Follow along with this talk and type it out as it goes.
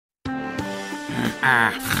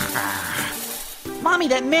Mommy,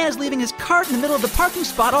 that man is leaving his cart in the middle of the parking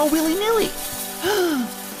spot all willy-nilly.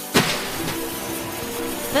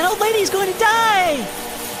 That old lady's going to die!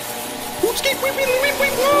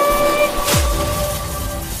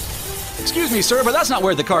 Excuse me, sir, but that's not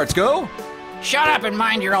where the carts go. Shut up and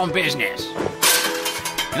mind your own business.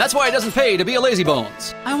 And that's why it doesn't pay to be a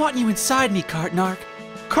lazybones. I want you inside me, Cart Narc.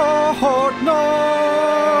 Cart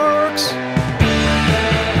Narcs!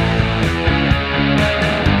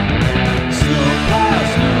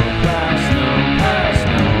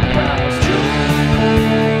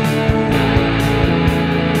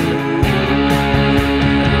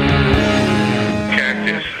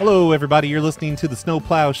 Hello everybody, you're listening to the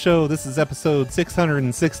Snowplow Show. This is episode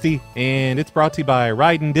 660, and it's brought to you by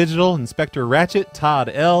Ryden Digital, Inspector Ratchet,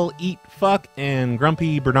 Todd L, Eat Fuck, and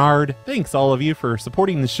Grumpy Bernard. Thanks all of you for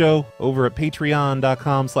supporting the show over at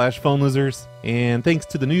patreon.com/phonelosers. And thanks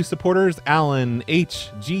to the new supporters, Alan H,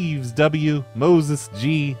 Jeeves W, Moses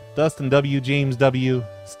G, Dustin W, James W,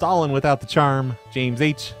 Stalin Without the Charm, James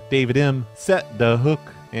H, David M, Set the Hook,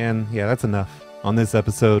 and yeah, that's enough on this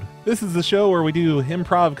episode. This is the show where we do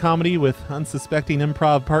improv comedy with unsuspecting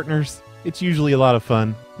improv partners. It's usually a lot of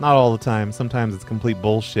fun. Not all the time. Sometimes it's complete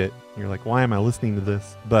bullshit. You're like, why am I listening to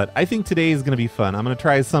this? But I think today is going to be fun. I'm going to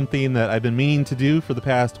try something that I've been meaning to do for the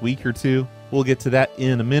past week or two. We'll get to that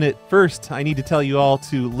in a minute. First, I need to tell you all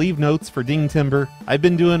to leave notes for Ding Timber. I've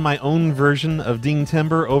been doing my own version of Ding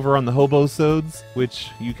Timber over on the Hobosodes, which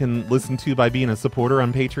you can listen to by being a supporter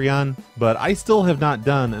on Patreon. But I still have not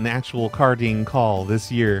done an actual car ding call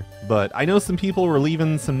this year. But I know some people were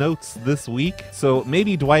leaving some notes this week, so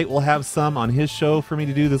maybe Dwight will have some on his show for me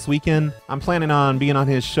to do this weekend. I'm planning on being on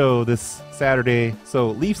his show this Saturday, so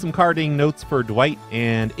leave some car ding notes for Dwight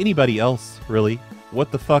and anybody else, really.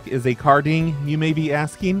 What the fuck is a car ding, you may be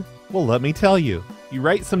asking? Well, let me tell you. You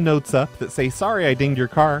write some notes up that say, sorry I dinged your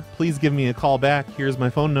car, please give me a call back, here's my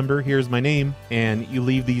phone number, here's my name, and you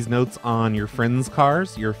leave these notes on your friends'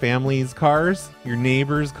 cars, your family's cars, your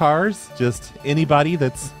neighbors' cars, just anybody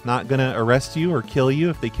that's not gonna arrest you or kill you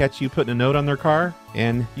if they catch you putting a note on their car.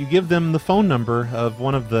 And you give them the phone number of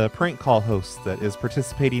one of the prank call hosts that is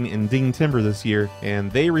participating in Ding Timber this year, and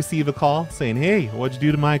they receive a call saying, hey, what'd you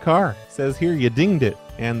do to my car? It says here, you dinged it.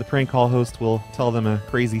 And the prank call host will tell them a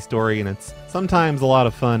crazy story, and it's sometimes a lot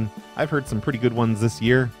of fun. I've heard some pretty good ones this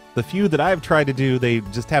year. The few that I've tried to do, they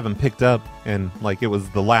just haven't picked up, and like it was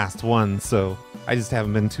the last one, so I just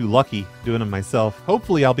haven't been too lucky doing them myself.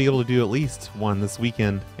 Hopefully I'll be able to do at least one this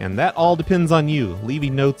weekend, and that all depends on you,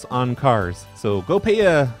 leaving notes on cars. So go pay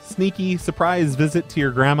a sneaky surprise visit to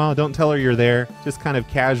your grandma. Don't tell her you're there. Just kind of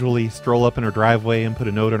casually stroll up in her driveway and put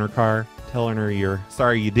a note on her car, telling her you're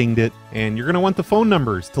sorry you dinged it. And you're going to want the phone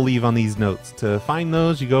numbers to leave on these notes. To find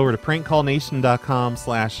those, you go over to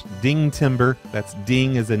prankcallnation.com/dingtimber. That's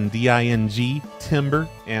ding as in D-I-N-G, timber.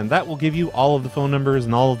 And that will give you all of the phone numbers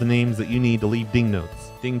and all of the names that you need to leave ding notes.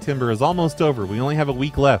 Ding Timber is almost over. We only have a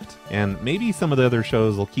week left. And maybe some of the other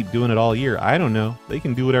shows will keep doing it all year. I don't know. They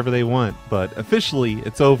can do whatever they want. But officially,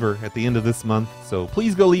 it's over at the end of this month. So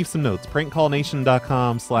please go leave some notes.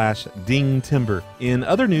 prankcallnation.com/dingtimber. In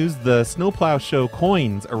other news, the Snowplow Show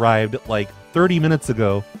coins arrived like 30 minutes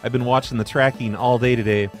ago. I've been watching the tracking all day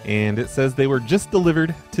today, and it says they were just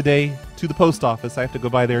delivered today to the post office. I have to go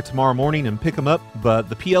by there tomorrow morning and pick them up, but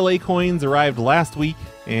the PLA coins arrived last week,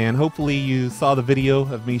 and hopefully you saw the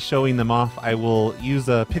video of me showing them off. I will use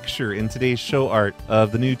a picture in today's show art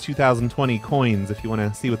of the new 2020 coins if you want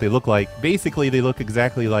to see what they look like. Basically, they look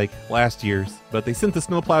exactly like last year's, but they sent the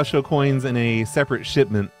Snowplow Show coins in a separate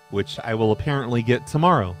shipment, which I will apparently get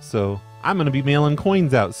tomorrow, so I'm going to be mailing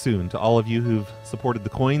coins out soon to all of you who've supported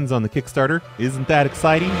the coins on the Kickstarter. Isn't that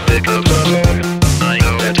exciting?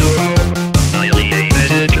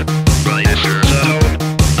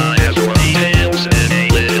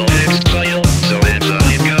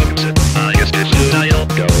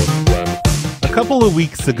 A couple of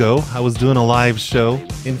weeks ago, I was doing a live show.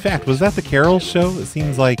 In fact, was that the Carol show? It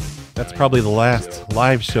seems like that's probably the last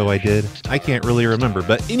live show I did. I can't really remember.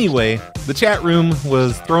 But anyway, the chat room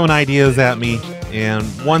was throwing ideas at me, and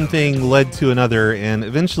one thing led to another, and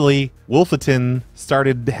eventually Wolfeton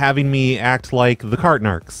started having me act like the Cart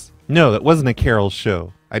Narcs. No, it wasn't a Carol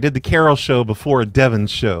show. I did the Carol show before Devin's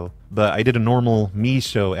show, but I did a normal me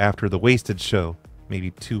show after the Wasted show,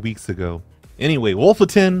 maybe 2 weeks ago. Anyway,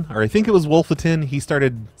 Wolfeton, or I think it was Wolfeton, he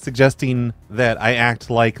started suggesting that I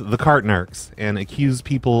act like the Cart Narcs and accuse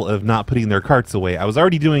people of not putting their carts away. I was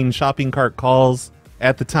already doing shopping cart calls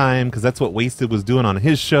at the time because that's what Wasted was doing on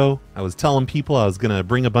his show. I was telling people I was going to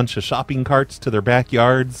bring a bunch of shopping carts to their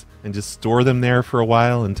backyards and just store them there for a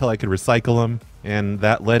while until I could recycle them. and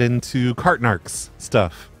that led into Cartnarks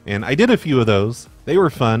stuff. And I did a few of those. They were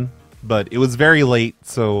fun, but it was very late,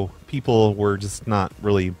 so people were just not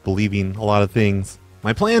really believing a lot of things.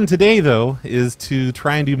 My plan today, though, is to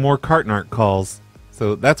try and do more Cartnark calls.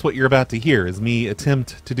 So that's what you're about to hear, is me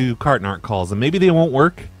attempt to do Cartnark calls. And maybe they won't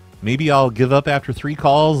work. Maybe I'll give up after 3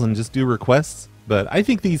 calls and just do requests. But I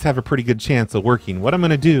think these have a pretty good chance of working. What I'm going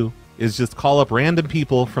to do is just call up random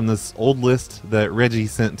people from this old list that Reggie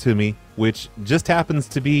sent to me, which just happens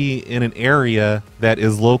to be in an area that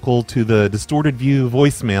is local to the Distorted View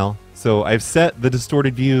voicemail. So I've set the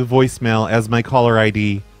Distorted View voicemail as my caller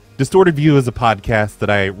ID. Distorted View is a podcast that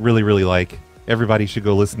I really, really like. Everybody should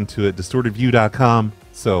go listen to it, distortedview.com.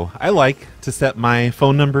 So I like to set my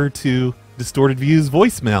phone number to Distorted View's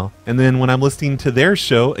voicemail. And then when I'm listening to their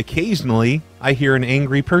show, occasionally I hear an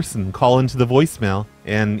angry person call into the voicemail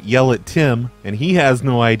and yell at Tim, and he has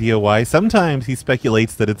no idea why. Sometimes he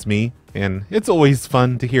speculates that it's me, and it's always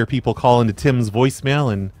fun to hear people call into Tim's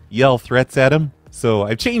voicemail and yell threats at him. So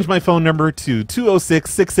I've changed my phone number to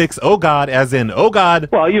 206-66 oh god, as in oh god.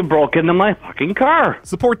 Well, you broke into my fucking car.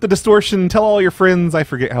 Support the distortion, tell all your friends. I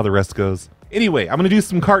forget how the rest goes. Anyway, I'm going to do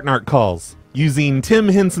some Cartnark calls using Tim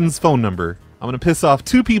Henson's phone number. I'm going to piss off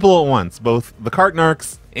 2 people at once, both the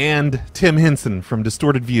Cartnarks and Tim Henson from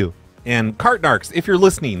Distorted View. And Cartnarks, if you're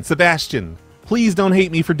listening, Sebastian, please don't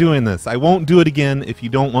hate me for doing this. I won't do it again if you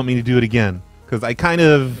don't want me to do it again, because I kind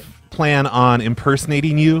of plan on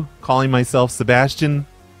impersonating you, calling myself Sebastian.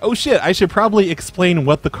 Oh shit, I should probably explain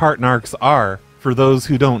what the Cartnarks are for those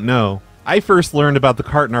who don't know. I first learned about the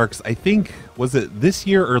Cartnarks, I think, was it this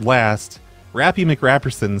year or last? Rappy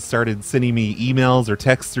McRapperson started sending me emails or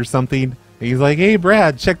texts or something. And he's like, hey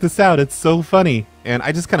Brad, check this out, it's so funny. And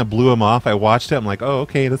I just kind of blew him off. I watched it, I'm like, oh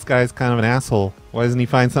okay, this guy's kind of an asshole. Why doesn't he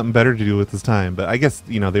find something better to do with his time? But I guess,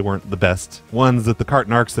 you know, they weren't the best ones that the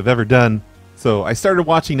Cartnarks have ever done. So I started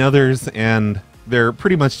watching others, and they're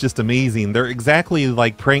pretty much just amazing. They're exactly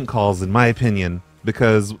like prank calls, in my opinion,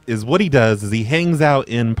 because what he does is he hangs out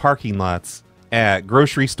in parking lots at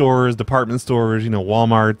grocery stores, department stores, you know,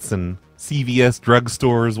 Walmarts and CVS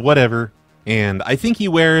drugstores, whatever. And I think he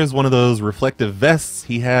wears one of those reflective vests.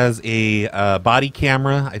 He has a body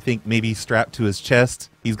camera, I think maybe strapped to his chest.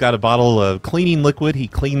 He's got a bottle of cleaning liquid. He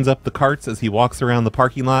cleans up the carts as he walks around the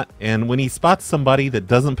parking lot. And when he spots somebody that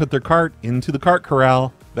doesn't put their cart into the cart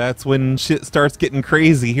corral, that's when shit starts getting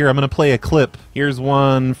crazy. Here, I'm going to play a clip. Here's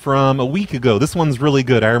one from a week ago. This one's really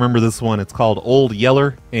good. I remember this one. It's called Old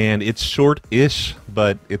Yeller, and it's short-ish,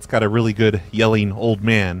 but it's got a really good yelling old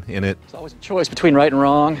man in it. It's always a choice between right and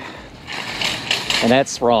wrong, and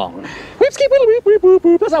that's wrong. Whoop, skip, whoop, whoop, whoop,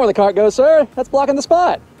 whoop. That's not where the cart goes, sir. That's blocking the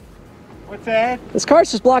spot. What's that? This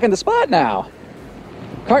cart's just blocking the spot now.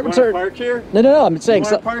 Cart, You sir. want to park here? No, I'm saying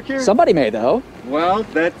You wanna park here? somebody may, though. Well,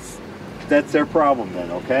 that's their problem then,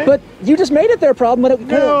 okay? But you just made it their problem when it...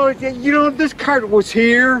 no, you know, this cart was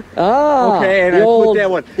here. Ah, Okay, and the I old, put that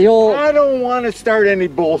one. The old... I don't want to start any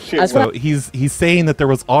bullshit. That's So he's saying that there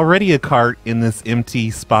was already a cart in this empty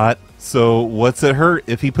spot. So what's it hurt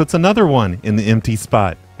if he puts another one in the empty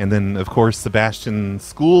spot? And then, of course, Sebastian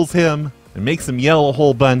schools him and makes him yell a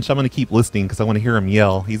whole bunch. I'm going to keep listening because I want to hear him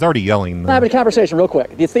yell. He's already yelling. I'm having a conversation real quick.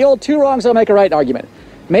 It's the old 2 wrongs don't make a right argument.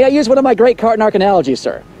 May I use one of my great Cartnark analogies,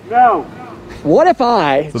 sir? No. What if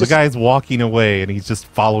I So the guy's walking away and he's just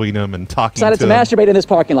following him and talking decided to to him. masturbate in this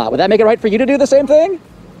parking lot? Would that make it right for you to do the same thing?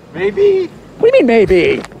 Maybe? What do you mean,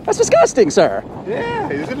 maybe? That's disgusting, sir. Yeah,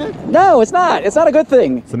 isn't it? No, it's not. It's not a good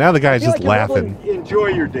thing. So now the guy's I feel just like you're laughing. Enjoy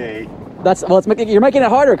your day. You're making it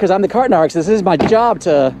harder because I'm the Cartnarks. This is my job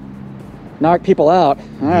to knock people out.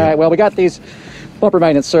 All right, well, we got these bumper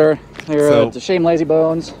magnets, sir. They're So- to shame lazy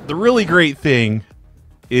bones. The really great thing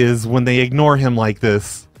is when they ignore him like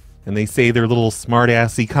this and they say their little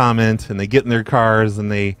smart-assy comment and they get in their cars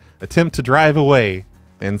and they attempt to drive away,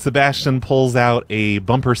 and Sebastian pulls out a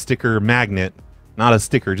bumper sticker magnet, not a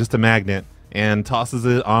sticker, just a magnet, and tosses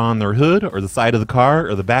it on their hood or the side of the car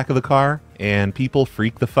or the back of the car, and people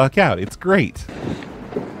freak the fuck out. It's great.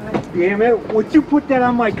 Damn it, what'd you put that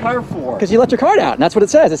on my car for? Because you left your card out, and that's what it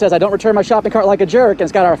says. It says, I don't return my shopping cart like a jerk, and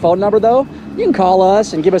it's got our phone number, though. You can call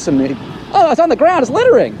us and give us some... Oh, it's on the ground. It's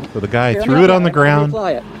littering. So the guy Here, let me threw help it on you. the Let me ground,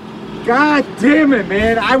 apply it. God damn it,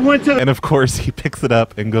 man. I went to and of course he picks it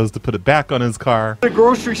up and goes to put it back on his car. the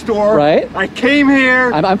grocery store. Right. I came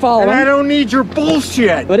here. I'm following. And I don't need your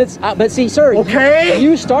bullshit. But see, sir. Okay?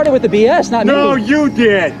 You started with the BS, not No, me. you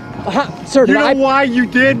did. Sir, You did know I... why you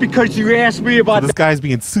did? Because you asked me about This guy's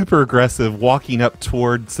being super aggressive, walking up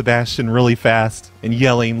toward Sebastian really fast and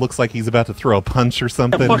yelling. Looks like he's about to throw a punch or the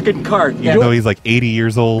something. fucking cart. Even though he's like 80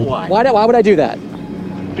 years old. Why? Why would I do that?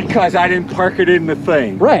 Because I didn't park it in the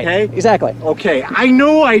thing. Right. Okay? Exactly. Okay, I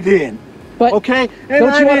know I didn't. But Okay? And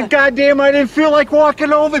don't you wanna- I didn't feel like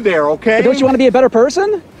walking over there, okay? But don't you want to be a better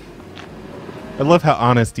person? I love how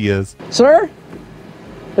honest he is. Sir?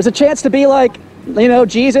 There's a chance to be like,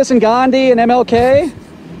 Jesus and Gandhi and MLK.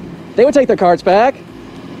 They would take their carts back.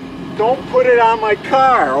 Don't put it on my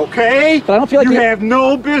car, okay? But I don't feel like you you- have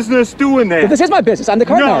no business doing that. But this is my business. I'm the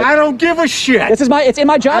cart No, narc. I don't give a shit. It's in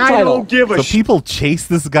my job I title. don't give a So shit. people chase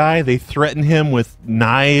this guy. They threaten him with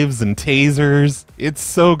knives and tasers. It's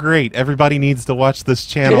so great. Everybody needs to watch this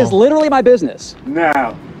channel. It is literally my business.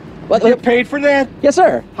 Now, What, you get paid for that? yes,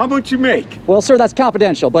 sir. How much you make? Well, sir, that's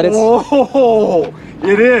confidential, but it's. Oh,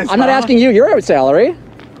 it is. I'm not huh? asking you your salary.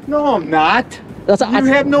 No, I'm not. That's, You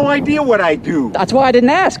have no idea what I do. that's why I didn't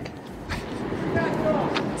ask.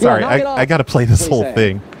 Sorry, knock it off. I got to play this What are you whole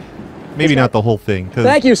saying? thing. Maybe not the whole thing. 'Cause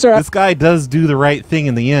Thank you, sir. This guy does do the right thing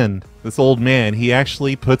in the end. This old man, he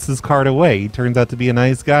actually puts his cart away. He turns out to be a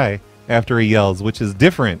nice guy after he yells, which is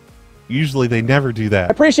different. Usually they never do I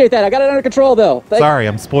that. appreciate that. I got it under control, though. Sorry,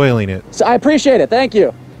 I'm spoiling it. So I appreciate it. Thank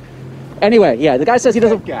you. Anyway, yeah, the guy says he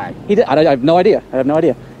doesn't. That guy. I have no idea. I have no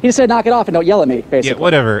idea. He just said, "Knock it off and don't yell at me." Basically. Yeah,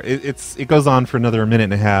 whatever. It goes on for another minute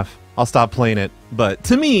and a half. I'll stop playing it. But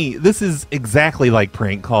to me, this is exactly like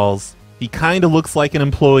prank calls. He kind of looks like an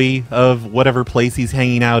employee of whatever place he's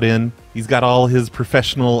hanging out in. He's got all his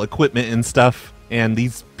professional equipment and stuff. And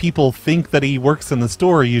these people think that he works in the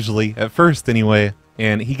store usually, at first anyway.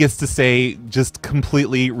 And he gets to say just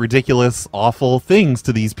completely ridiculous, awful things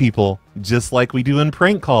to these people. Just like we do in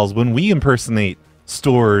prank calls when we impersonate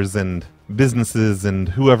stores and businesses and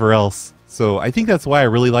whoever else. So I think that's why I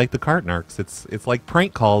really like the cart narcs. It's like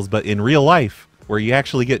prank calls, but in real life, where you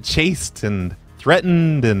actually get chased and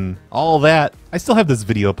threatened and all that. I still have this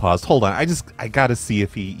video paused. Hold on, I gotta see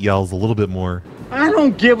if he yells a little bit more. I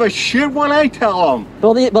don't give a shit what I tell him.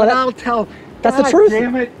 Well, But I'll tell. that's the God truth.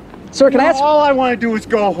 Damn it. Sir, can I ask? All I want to do is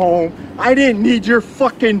go home. I didn't need your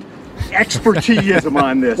fucking expertise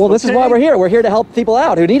on this. Well, this is okay? why we're here. We're here to help people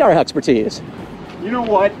out who need our expertise. You know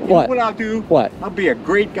what? You know What? what I'll do? What? I'll be a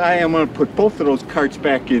great guy. I'm going to put both of those carts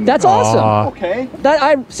back in. That's Aw. awesome. Okay? That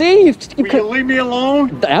I see. You Will you leave me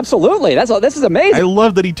alone? absolutely. This is I amazing.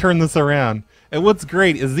 love that he turned this around. And what's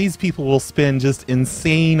great is these people will spend just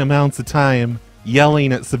insane amounts of time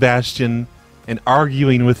yelling at Sebastian and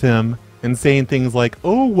arguing with him and saying things like,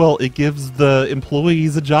 oh, well, it gives the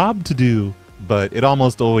employees a job to do. But it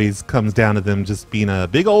almost always comes down to them just being a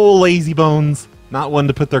big old lazy bones, not one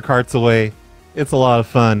to put their carts away. It's a lot of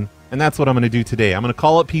fun. And that's what I'm going to do today. I'm going to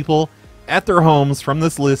call up people at their homes from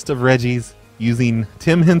this list of Reggies using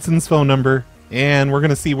Tim Henson's phone number, and we're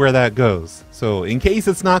going to see where that goes. So in case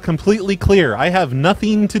it's not completely clear, I have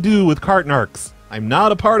nothing to do with cart narcs. I'm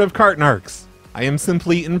not a part of cart narcs. I am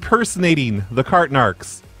simply impersonating the cart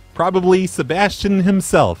narcs. Probably Sebastian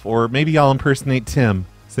himself, or maybe I'll impersonate Tim,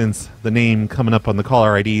 since the name coming up on the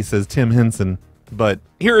caller ID says Tim Henson. But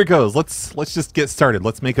here it goes. Let's just get started.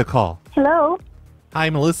 Let's make a call. Hello? Hi,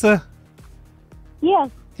 Melissa. Yes.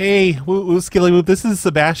 Hey, Skilly Whoop, this is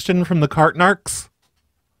Sebastian from the Cart Narcs.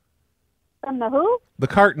 From the who? The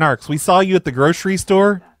Cart Narcs. We saw you at the grocery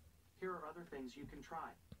store. Here are other things you can try.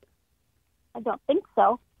 I don't think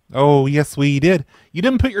so. Oh, yes, we did. You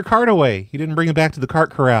didn't put your cart away. You didn't bring it back to the cart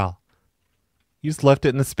corral. You just left it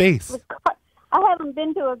in the space. I haven't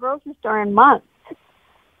been to a grocery store in months.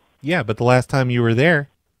 Yeah, but the last time you were there,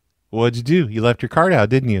 what'd you do? You left your cart out,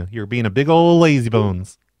 didn't you? You were being a big old lazy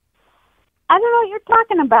bones. I don't know what you're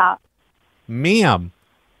talking about. Ma'am,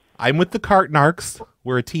 I'm with the Cart Narcs.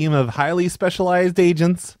 We're a team of highly specialized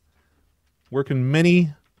agents working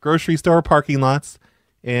many grocery store parking lots,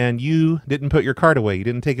 and you didn't put your cart away. You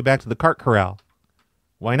didn't take it back to the cart corral.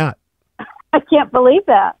 Why not? I can't believe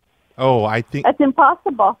that. Oh, I think... That's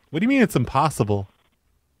impossible. What do you mean it's impossible?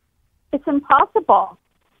 It's impossible.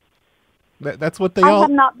 That's what they I all... have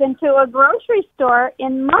not been to a grocery store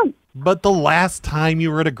in months. But the last time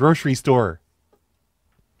you were at a grocery store.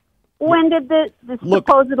 When did this Look,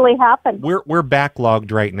 supposedly happen? We're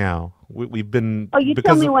backlogged right now. We've been... Oh, you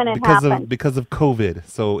tell me when it happened. Because of COVID.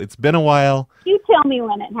 So it's been a while. You tell me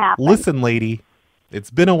when it happened. Listen, lady, it's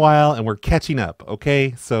been a while and we're catching up,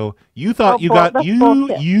 okay? So you thought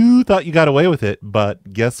bullshit. you thought you got away with it,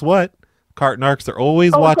 but guess what? Cart Narcs are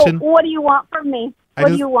always So watching. what do you want from me? What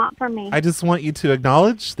do you want from me? I just want you to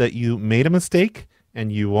acknowledge that you made a mistake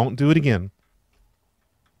and you won't do it again.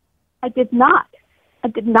 I did not. I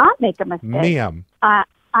did not make a mistake. Ma'am.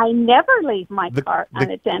 I never leave my cart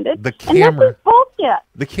unattended. The And camera. this is bullshit.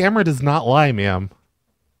 The camera does not lie, ma'am.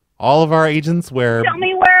 All of our agents wear... Tell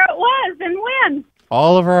me where it was and when.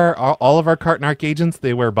 All of our Cart Narc agents,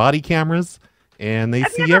 they wear body cameras, and they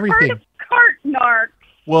I've see never everything. heard of cart narcs.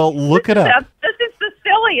 Well, look it up. This is the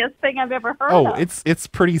silliest thing I've ever heard of. Oh, it's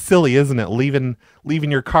pretty silly, isn't it? Leaving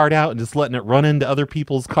your cart out and just letting it run into other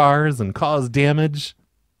people's cars and cause damage.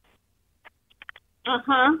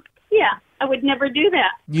 Uh-huh. Yeah, I would never do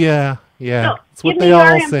that. Yeah. So, It's what give they me all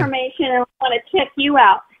your say. information and I want to check you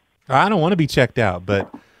out. I don't want to be checked out,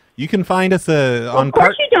 but you can find us on Of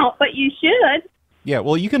course you don't, but you should. Yeah,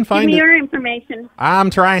 well, you can Give find me it. your information.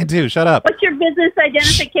 I'm trying to. Shut up. What's your business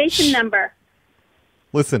identification number?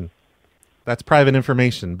 Listen, that's private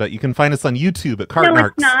information, but you can find us on YouTube at Cart No, Narcs.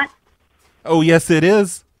 it's not. Oh, yes, it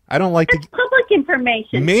is. I don't like That's public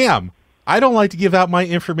information. Ma'am, I don't like to give out my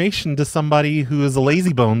information to somebody who is a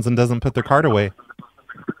lazy bones and doesn't put their cart away.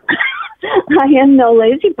 I am no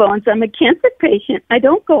lazy bones. I'm a cancer patient. I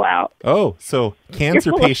don't go out. Oh, so cancer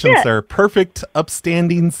You're full of patients shit. are perfect,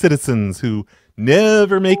 upstanding citizens who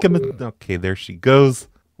never make a Okay, there she goes.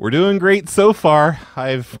 We're doing great so far.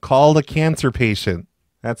 I've called a cancer patient.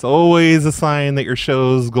 That's always a sign that your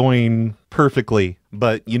show's going perfectly.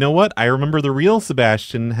 But you know what? I remember the real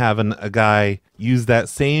Sebastian having a guy use that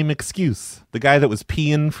same excuse. The guy that was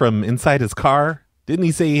peeing from inside his car. Didn't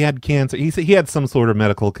he say he had cancer? He said he had some sort of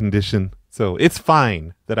medical condition. So it's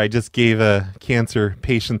fine that I just gave a cancer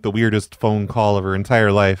patient the weirdest phone call of her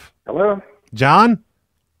entire life. Hello? John?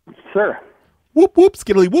 Sir. Whoop, whoop,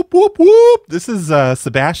 skiddly, whoop, whoop, whoop. This is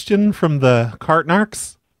Sebastian from the Cart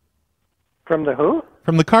Narcs. From the who?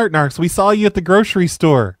 From the Cart Narcs. We saw you at the grocery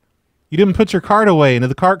store. You didn't put your cart away into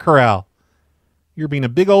the cart corral. You're being a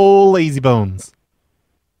big old lazy bones.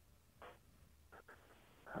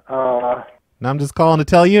 Now I'm just calling to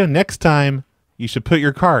tell you, next time, you should put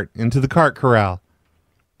your cart into the cart corral.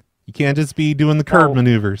 You can't just be doing the curb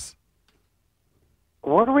maneuvers.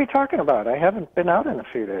 What are we talking about? I haven't been out in a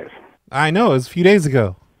few days. I know, it was a few days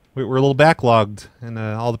ago. We're a little backlogged, and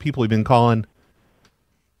all the people we've been calling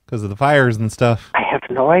because of the fires and stuff. I have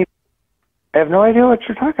no idea what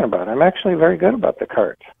you're talking about. I'm actually very good about the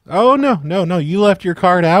carts. Oh, no. You left your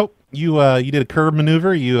cart out. You did a curb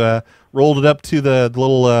maneuver. You rolled it up to the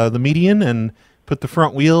little the median and put the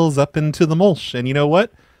front wheels up into the mulch. And you know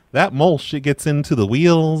what? That mulch, it gets into the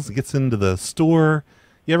wheels, it gets into the store.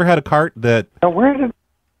 You ever had a cart that Where?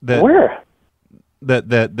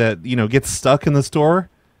 that gets stuck in the store?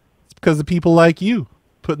 It's because of people like you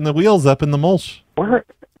putting the wheels up in the mulch.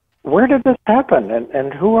 Where did this happen?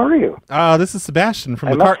 And who are you? This is Sebastian from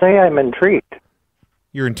I the must cart. say I'm intrigued.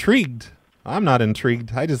 You're intrigued? I'm not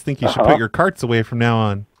intrigued. I just think you should put your carts away from now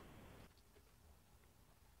on.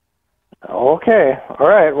 Okay. All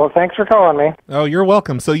right. Well, thanks for calling me. Oh, you're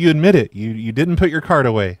welcome. So you admit it. You didn't put your cart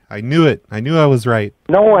away. I knew it. I knew I was right.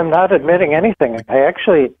 No, I'm not admitting anything. I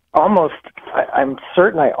actually I'm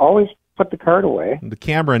certain I always put the cart away. The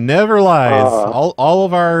camera never lies. All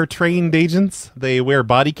of our trained agents, they wear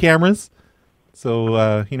body cameras.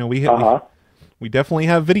 So, we definitely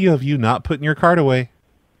have video of you not putting your cart away.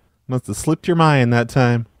 Must have slipped your mind that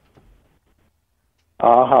time.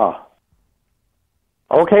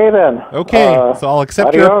 Okay then. Okay, so I'll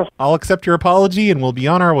accept your apology and we'll be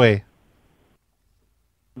on our way.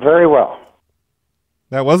 Very well.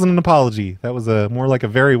 That wasn't an apology. That was more like a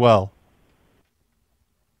very well.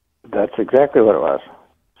 That's exactly what it was.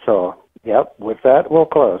 So, yep, with that, we'll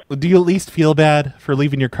close. Do you at least feel bad for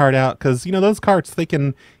leaving your cart out? Because, those carts, they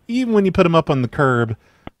can, even when you put them up on the curb,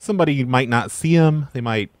 somebody might not see them. They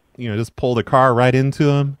might, just pull the car right into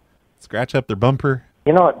them, scratch up their bumper.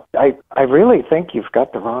 I really think you've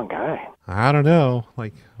got the wrong guy. I don't know.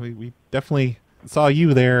 Like, we definitely saw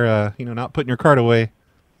you there, not putting your cart away.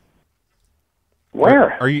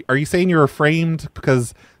 Where? Are you saying you were framed?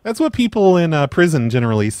 Because that's what people in prison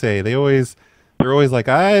generally say. They're always like,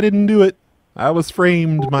 I didn't do it. I was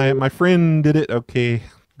framed. My friend did it. Okay,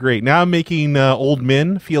 great. Now I'm making old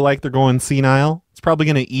men feel like they're going senile. It's probably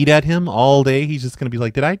going to eat at him all day. He's just going to be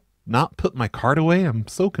like, did I not put my cart away? I'm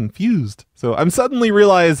so confused. So I'm suddenly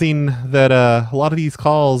realizing that a lot of these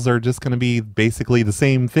calls are just going to be basically the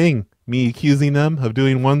same thing. Me accusing them of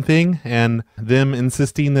doing one thing and them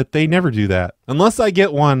insisting that they never do that. Unless I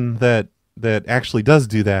get one that actually does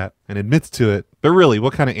do that and admits to it. But really,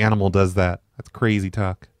 what kind of animal does that? That's crazy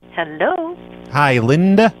talk. Hello? Hi,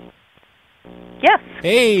 Linda. Yes.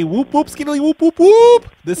 Hey, whoop, whoop, skiddly, whoop, whoop, whoop.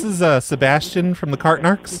 This is Sebastian from the Cart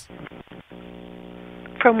Narcs.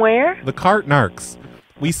 From where? The Cart Narcs.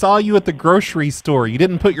 We saw you at the grocery store. You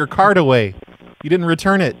didn't put your cart away. You didn't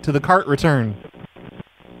return it to the cart return.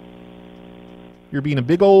 You're being a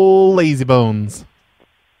big old lazy bones.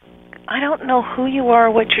 I don't know who you are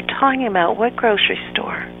or what you're talking about. What grocery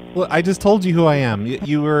store? Well, I just told you who I am.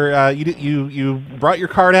 You brought your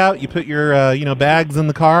cart out. You put your bags in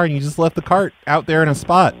the car, and you just left the cart out there in a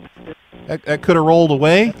spot. That could have rolled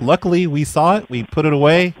away. Luckily, we saw it. We put it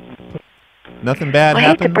away. Nothing bad I hate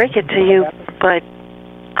to happened. break it to you, but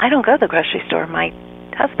I don't go to the grocery store. My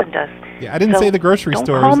husband does. Yeah, I didn't say the grocery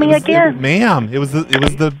store. Don't call me again. Ma'am. It was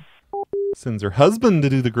the sends her husband to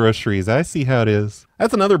do the groceries. I see how it is.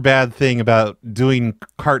 That's another bad thing about doing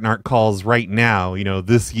cart narc calls right now,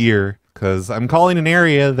 this year, because I'm calling an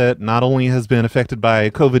area that not only has been affected by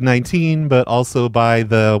COVID-19, but also by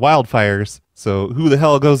the wildfires. So who the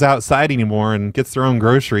hell goes outside anymore and gets their own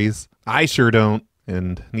groceries? I sure don't,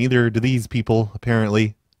 and neither do these people,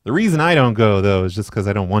 apparently. The reason I don't go, though, is just because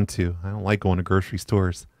I don't want to. I don't like going to grocery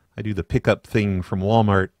stores. I do the pickup thing from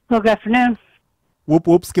Walmart. Well, good afternoon. Whoop,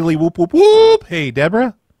 whoop, Skiddely, whoop, whoop, whoop. Hey,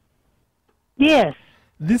 Deborah? Yes.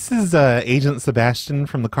 This is Agent Sebastian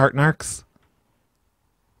from the Cart Narcs.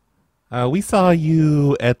 We saw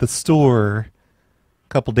you at the store a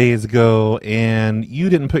couple days ago, and you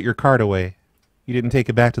didn't put your cart away. You didn't take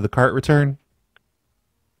it back to the cart return?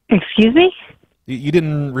 Excuse me? You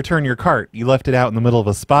didn't return your cart. You left it out in the middle of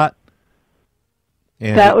a spot.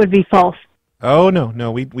 And That would be false. Oh,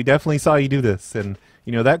 no, we definitely saw you do this, and,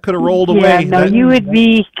 that could have rolled Yeah, away. no, you would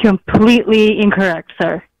be completely incorrect,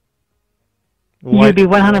 sir. Why, You'd be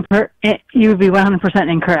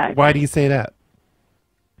 100% incorrect. why do you say that?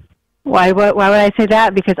 Why would I say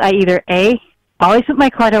that? Because I either A, always put my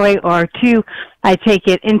cart away, or 2, I take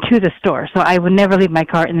it into the store. So I would never leave my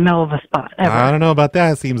cart in the middle of a spot, ever. I don't know about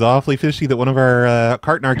that. It seems awfully fishy that one of our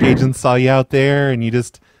cart narc agents saw you out there and you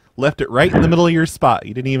just left it right in the middle of your spot.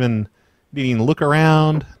 You didn't even look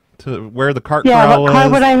around to where the cart corral was. Yeah, what car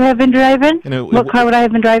would I have been driving? What car would I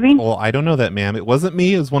have been driving? Well, I don't know that, ma'am. It wasn't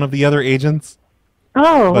me. It was one of the other agents.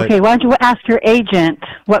 Oh, okay. Why don't you ask your agent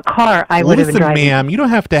what car I would have been driving? Listen, ma'am, you don't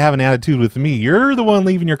have to have an attitude with me. You're the one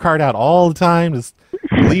leaving your cart out all the time, just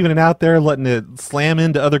leaving it out there, letting it slam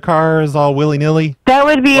into other cars all willy-nilly. That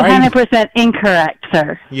would be 100% incorrect,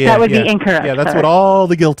 sir. Yeah, that would be incorrect, Yeah, that's sir. what all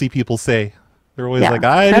the guilty people say. They're always like,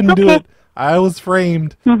 I didn't do it. I was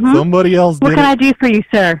framed. Somebody else did it. What can I do for you,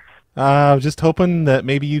 sir? I was just hoping that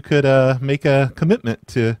maybe you could make a commitment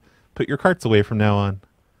to put your carts away from now on.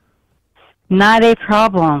 Not a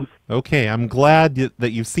problem. Okay, I'm glad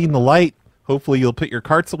that you've seen the light. Hopefully you'll put your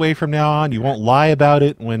carts away from now on. You won't lie about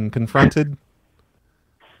it when confronted.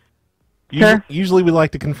 Sure. Usually we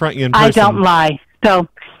like to confront you in person. I don't lie. So,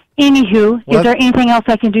 anywho, is there anything else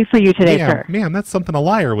I can do for you today, sir? Ma'am, that's something a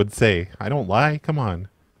liar would say. I don't lie. Come on.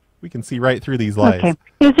 We can see right through these lies. Okay.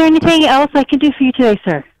 Is there anything else I can do for you today,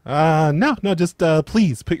 sir? No, just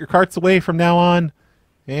please put your carts away from now on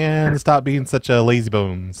and stop being such a lazy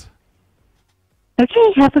bones.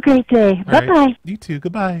 Okay, have a great day. All right. Bye-bye. You too.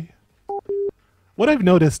 Goodbye. What I've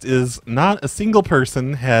noticed is not a single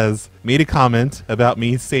person has made a comment about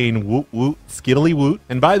me saying woot woot, skiddly woot.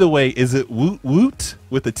 And by the way, is it woot woot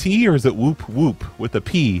with a T or is it whoop whoop with a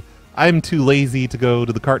P? I'm too lazy to go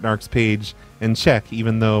to the Cart Narcs page and check,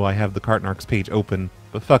 even though I have the Cart Narcs page open.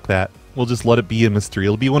 But fuck that. We'll just let it be a mystery.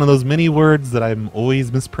 It'll be one of those many words that I'm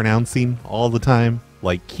always mispronouncing all the time,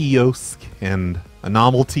 like kiosk and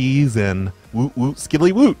anomalies and woot woot,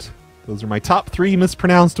 skiddly woot. Those are my top 3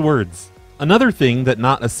 mispronounced words. Another thing that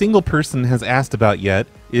not a single person has asked about yet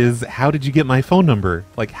is, how did you get my phone number?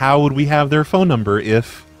 Like, how would we have their phone number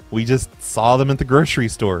if we just saw them at the grocery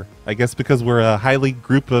store? I guess because we're a highly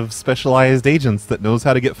group of specialized agents that knows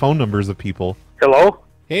how to get phone numbers of people. Hello?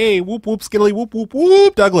 Hey, whoop whoop, skiddly whoop whoop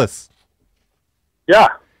whoop, Douglas. Yeah.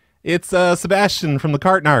 It's Sebastian from the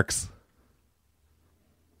Cart Narcs.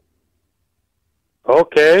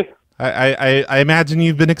 Okay. I imagine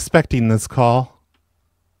you've been expecting this call.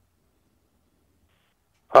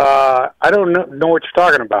 I don't know what you're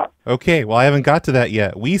talking about. Okay, well, I haven't got to that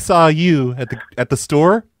yet. We saw you at the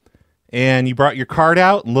store, and you brought your cart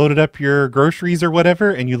out and loaded up your groceries or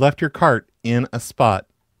whatever, and you left your cart in a spot.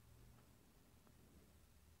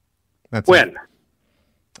 That's when?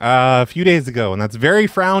 A few days ago, and that's very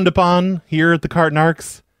frowned upon here at the Cart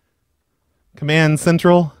Narcs Command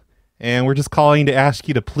Central, and we're just calling to ask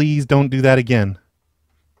you to please don't do that again.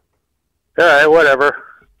 All right, whatever.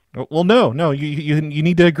 Well, no, you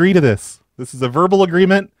need to agree to this. This is a verbal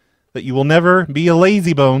agreement that you will never be a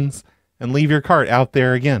lazy bones and leave your cart out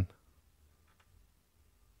there again.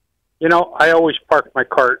 You know, I always park my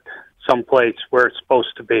cart someplace where it's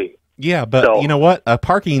supposed to be. Yeah, but you know what? A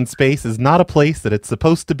parking space is not a place that it's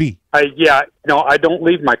supposed to be. I don't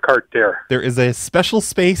leave my cart there. There is a special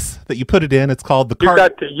space that you put it in. It's called the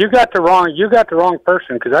cart. You got the wrong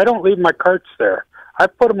person, because I don't leave my carts there. I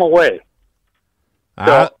put them away.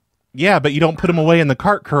 So, Yeah, but you don't put them away in the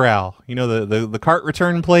cart corral. You know, the cart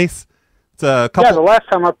return place. It's a couple. Yeah, the last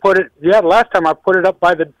time I put it up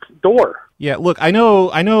by the door. Yeah, look, I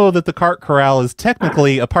know that the cart corral is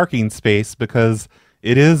technically a parking space because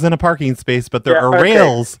it is in a parking space, but there are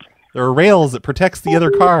rails. There are rails that protects the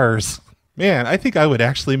other cars. Man, I think I would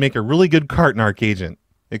actually make a really good cart narc agent.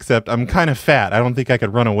 Except I'm kind of fat. I don't think I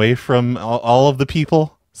could run away from all of the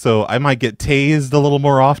people. So I might get tased a little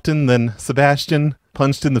more often than Sebastian,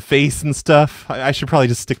 punched in the face and stuff. I should probably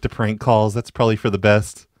just stick to prank calls. That's probably for the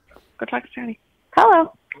best. Go talk to Johnny.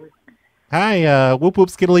 Hello. Hi, Whoop Whoop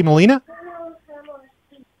Skiddly Molina.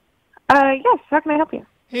 Yes, how can I help you?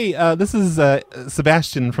 Hey, this is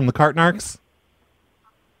Sebastian from the Cart Narcs.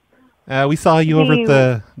 We saw you over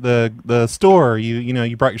at the store.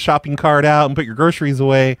 You brought your shopping cart out and put your groceries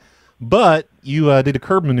away, but you did a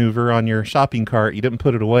curb maneuver on your shopping cart. You didn't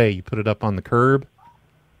put it away. You put it up on the curb.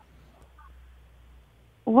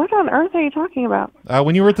 What on earth are you talking about?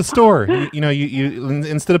 When you were at the store, you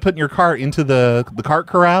instead of putting your cart into the cart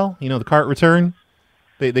corral, the cart return,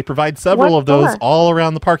 they provide several of those all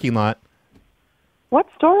around the parking lot. What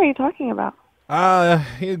store are you talking about?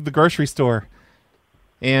 The grocery store.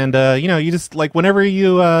 And, you just, like, whenever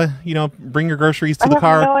you, bring your groceries to the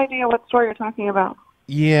car. I have no idea what store you're talking about.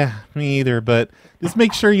 Yeah, me either, but just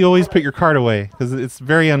make sure you always put your cart away, because it's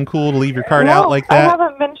very uncool to leave your cart out like that. I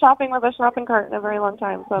haven't been shopping with a shopping cart in a very long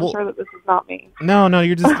time, so I'm sure that this is not me. No,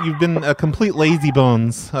 you've been a complete lazy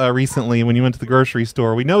bones recently when you went to the grocery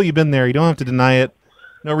store. We know you've been there. You don't have to deny it.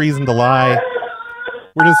 No reason to lie.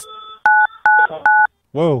 We're just...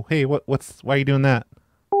 Whoa, hey, why are you doing that?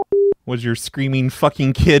 Was your screaming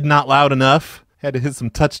fucking kid not loud enough? Had to hit some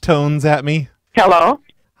touch tones at me. Hello?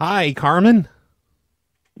 Hi, Carmen.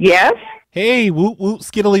 Yes? Hey, Whoop Whoop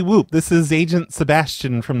Skiddly Whoop. This is Agent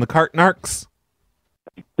Sebastian from the Cart Narcs.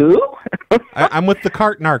 Who? I'm with the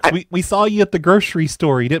Cart Narcs. We saw you at the grocery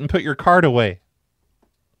store. You didn't put your cart away.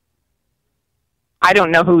 I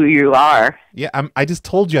don't know who you are. Yeah, I just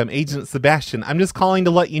told you I'm Agent Sebastian. I'm just calling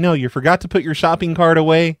to let you know you forgot to put your shopping cart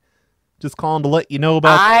away. Just calling to let you know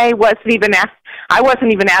about... I wasn't even at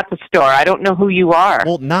the store. I don't know who you are.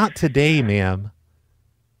 Well, not today, ma'am.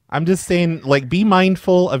 I'm just saying, like, be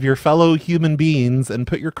mindful of your fellow human beings and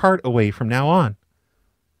put your cart away from now on.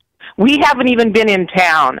 We haven't even been in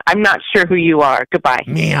town. I'm not sure who you are. Goodbye.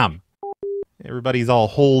 Ma'am. Everybody's all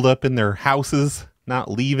holed up in their houses,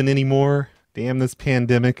 not leaving anymore. Damn this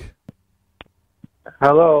pandemic.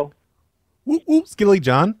 Hello. Whoop whoop, Skiddly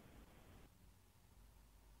John.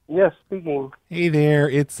 Yes, speaking. Hey there,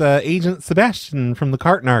 it's Agent Sebastian from the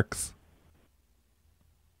Cart Narcs.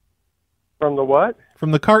 From the what?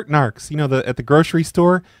 From the Cart Narcs. At the grocery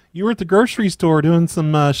store. You were at the grocery store doing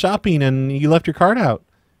some shopping and you left your cart out.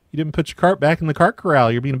 You didn't put your cart back in the cart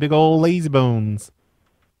corral. You're being a big old lazy bones.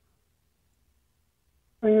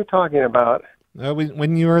 What are you talking about?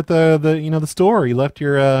 When you were at the store, you left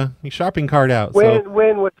your shopping cart out. When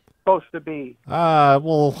was it supposed to be?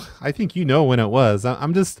 Well, I think you know when it was.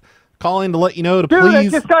 I'm just calling to let you know to Dude,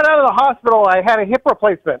 please... I just got out of the hospital. I had a hip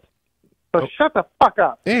replacement. So shut the fuck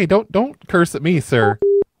up. Hey, don't curse at me, sir.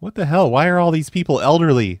 What the hell? Why are all these people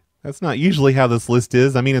elderly? That's not usually how this list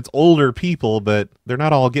is. I mean, it's older people, but they're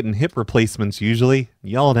not all getting hip replacements usually.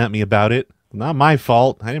 Yelling at me about it. Not my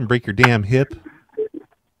fault. I didn't break your damn hip.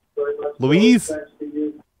 Louise?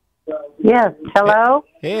 Yes, hello?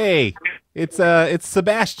 Hey, it's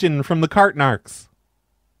Sebastian from the Cart Narcs.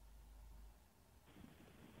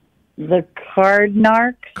 The Card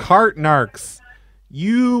Narc? Cart Narcs.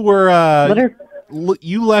 You were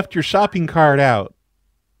you left your shopping cart out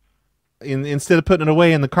instead of putting it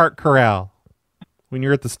away in the cart corral when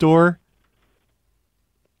you're at the store.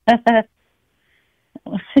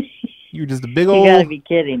 You're just a big old... You gotta be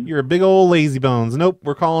kidding. You're a big old lazy bones. Nope,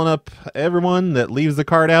 we're calling up everyone that leaves the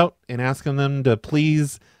cart out and asking them to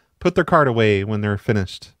please put their cart away when they're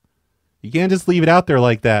finished. You can't just leave it out there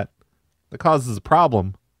like that. That causes a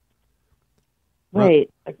problem.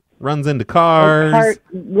 Wait. Runs into cars.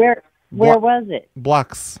 Where was it?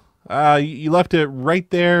 Blocks. You left it right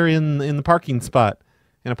there in the parking spot,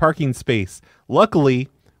 in a parking space. Luckily,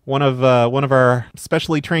 one of our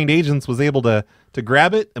specially trained agents was able to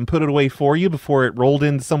grab it and put it away for you before it rolled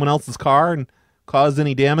into someone else's car and caused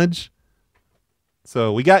any damage.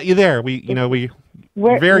 So we got you there.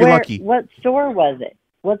 Very lucky. What store was it?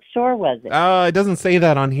 It doesn't say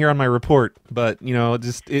that on here on my report, but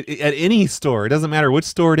just at any store. It doesn't matter which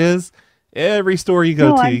store it is. Every store you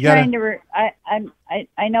go to, you gotta...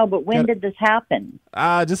 I know, but when did this happen?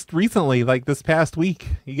 Just recently, like this past week.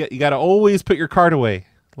 You got to always put your cart away.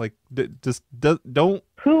 Like, don't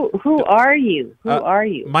Who are you? Who are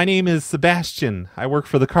you? My name is Sebastian. I work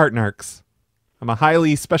for the Cartnarks. I'm a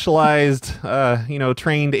highly specialized,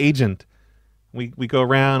 trained agent. We go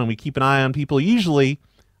around and we keep an eye on people. Usually,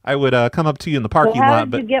 I would come up to you in the parking lot.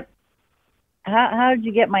 How did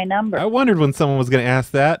you get my number? I wondered when someone was going to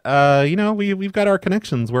ask that. We've got our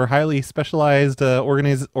connections. We're a highly specialized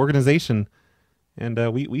organization,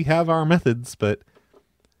 and we have our methods. But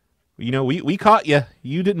we caught you.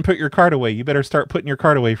 You didn't put your card away. You better start putting your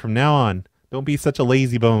card away from now on. Don't be such a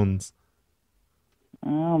lazy bones.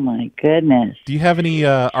 Oh my goodness! Do you have any?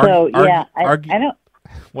 I don't.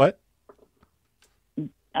 What?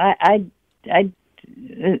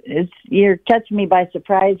 You're catching me by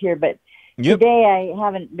surprise here, but yep. Today I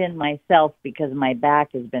haven't been myself because my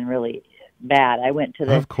back has been really bad. I went to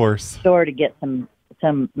the store to get some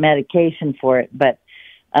medication for it, but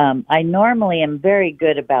I normally am very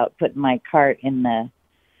good about putting my cart in the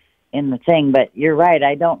thing. But you're right,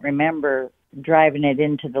 I don't remember driving it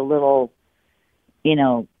into the little,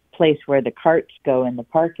 place where the carts go in the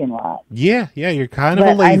parking lot. Yeah, you're kind of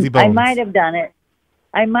a lazy bones. I might have done it.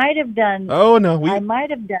 I might have done. Oh no, I might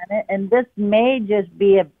have done it, and this may just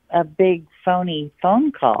be a big phony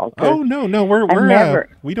phone call. Oh no,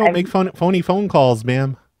 we don't make phony phone calls,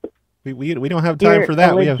 ma'am. We don't have time for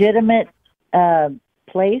that. A legitimate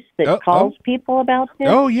place that calls people about this.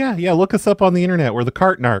 Oh yeah. Look us up on the internet. We're the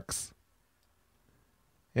Cartnarks,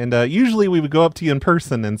 and usually we would go up to you in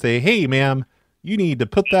person and say, "Hey, ma'am, you need to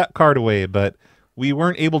put that cart away." But we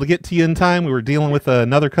weren't able to get to you in time. We were dealing with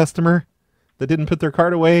another customer that didn't put their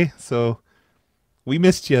cart away, so we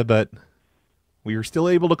missed you, but we were still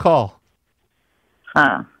able to call.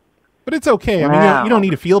 Huh. But it's okay. I mean, you don't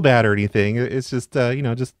need to feel bad or anything. It's just,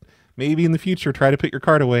 just maybe in the future try to put your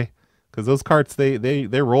cart away, because those carts they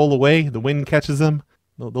roll away. The wind catches them.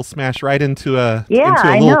 They'll smash right into a know.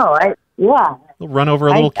 They'll run over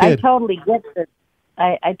a little kid. I totally get the.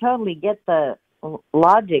 I totally get the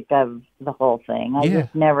logic of the whole thing. I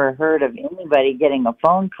just never heard of anybody getting a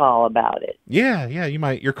phone call about it. Yeah,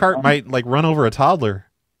 your cart might like run over a toddler.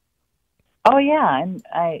 Oh yeah,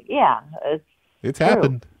 it's true.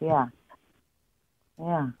 happened. Yeah.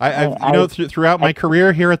 Throughout my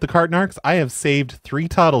career here at the Cartnarks, I have saved 3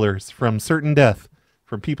 toddlers from certain death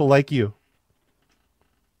from people like you.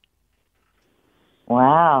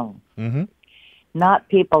 Wow. Mm-hmm. Not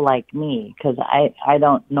people like me, because I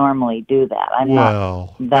don't normally do that. I'm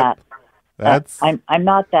not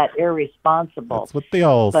that irresponsible. That's what they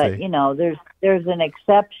all say. But there's an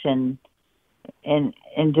exception in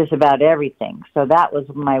just about everything. So that was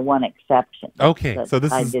my one exception. Okay, so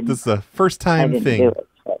this is a first time thing. Do it,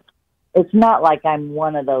 so it's not like I'm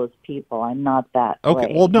one of those people. I'm not that. Okay,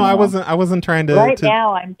 way, well, no, I wasn't trying to.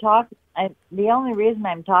 Now I'm talking. The only reason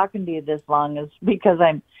I'm talking to you this long is because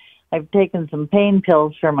I've taken some pain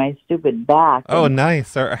pills for my stupid back. Oh,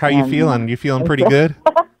 nice. How are you feeling? You feeling pretty good?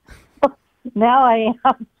 Now I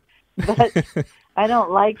am, but I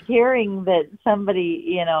don't like hearing that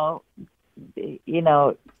somebody,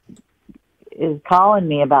 is calling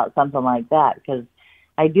me about something like that, because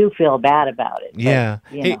I do feel bad about it. Yeah.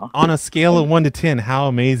 But, on a scale of 1 to 10, how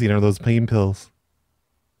amazing are those pain pills?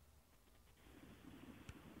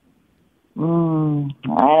 I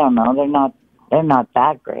don't know. They're not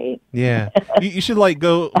that great. Yeah, you should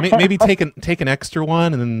go maybe take an extra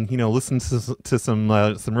one, and then listen to some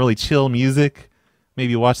really chill music.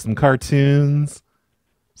 Maybe watch some cartoons.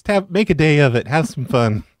 Just make a day of it. Have some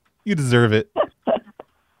fun. You deserve it.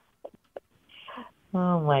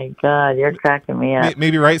 Oh my God, you're cracking me up.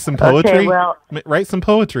 Maybe write some poetry. Okay, well, write some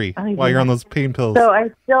poetry while you're on those pain pills. So I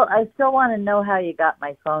still want to know how you got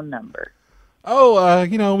my phone number. Oh,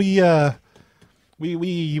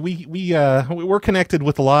 we're connected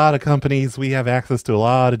with a lot of companies. We have access to a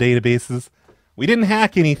lot of databases. We didn't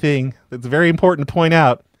hack anything. That's very important to point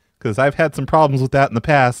out, because I've had some problems with that in the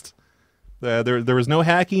past. There was no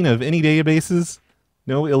hacking of any databases,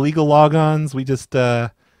 no illegal logons. We just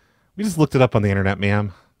looked it up on the internet,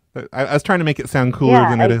 ma'am. I was trying to make it sound cooler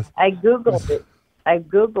than it is. I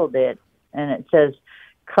Googled it, and it says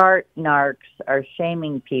cart narcs are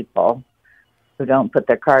shaming people who don't put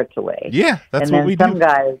their carts away. Yeah, that's what we do.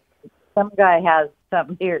 Some guy has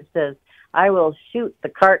something here that says, "I will shoot the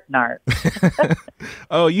cart narc."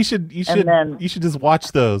 Oh, you should just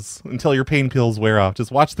watch those until your pain pills wear off.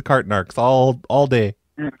 Just watch the cart narcs all day.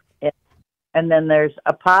 And then there's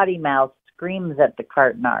a potty mouth screams at the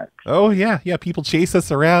cart narcs. Oh yeah. People chase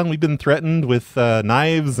us around. We've been threatened with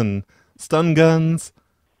knives and stun guns.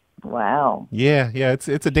 Wow. Yeah. It's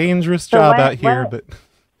a dangerous job out here, but.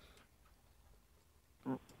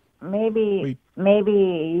 Maybe maybe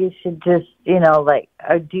you should just, do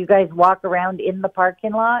you guys walk around in the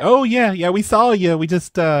parking lot? Oh, yeah, we saw you. We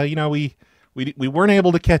just, we weren't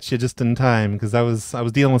able to catch you just in time because I was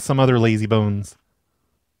dealing with some other lazy bones.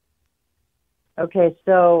 Okay,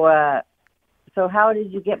 so how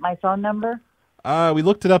did you get my phone number? We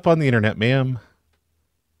looked it up on the internet, ma'am.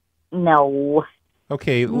 No.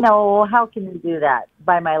 Okay. No, how can you do that?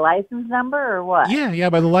 By my license number or what? Yeah,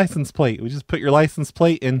 by the license plate. We just put your license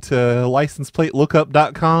plate into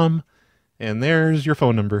licenseplatelookup.com, and there's your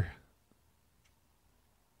phone number.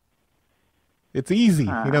 It's easy.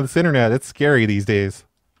 This internet, it's scary these days.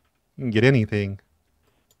 You can get anything.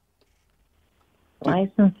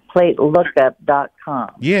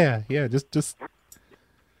 Licenseplatelookup.com. Yeah, just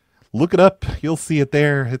look it up. You'll see it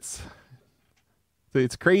there. It's a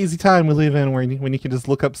crazy time we live in when you can just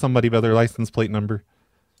look up somebody by their license plate number.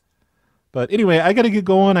 But anyway, I got to get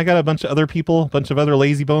going. I got a bunch of other people, a bunch of other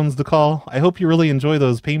lazy bones to call. I hope you really enjoy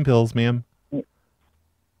those pain pills, ma'am.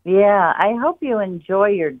 Yeah, I hope you enjoy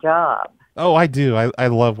your job. Oh, I do. I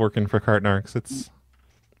love working for Cartnarks. It's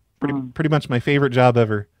pretty much my favorite job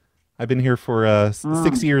ever. I've been here for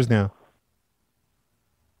 6 years now.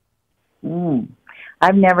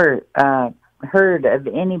 I've never heard of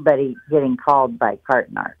anybody getting called by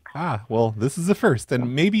Cartnark. Ah, well, this is the first,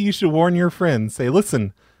 and maybe you should warn your friends. Say,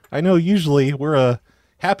 listen, I know usually we're a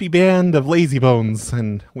happy band of lazy bones,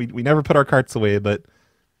 and we never put our carts away, but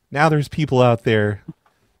now there's people out there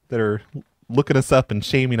that are looking us up and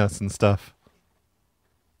shaming us and stuff.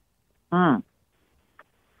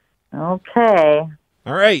 Okay.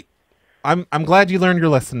 All right. I'm glad you learned your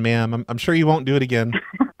lesson, ma'am. I'm sure you won't do it again.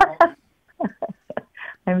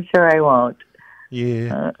 I'm sure I won't.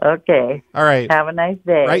 Yeah. Okay. All right. Have a nice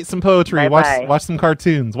day. Write some poetry. Bye-bye. Watch some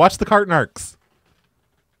cartoons. Watch the Cartnarks.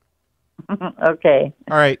 Okay.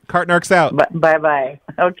 All right. Cartnarks out. Bye-bye.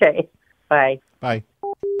 Okay. Bye. Bye.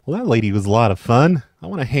 Well, that lady was a lot of fun. I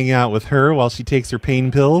want to hang out with her while she takes her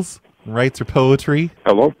pain pills and writes her poetry.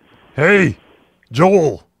 Hello? Hey,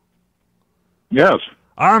 Joel. Yes.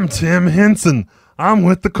 I'm Tim Henson. I'm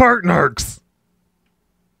with the Cartnarks.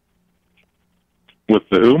 With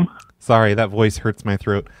the whom? Sorry, that voice hurts my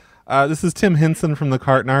throat. This is Tim Henson from the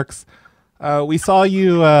Cartnarks. We saw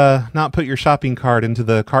you not put your shopping cart into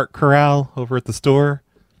the cart corral over at the store.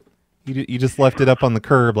 You just left it up on the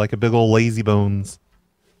curb like a big old lazy bones.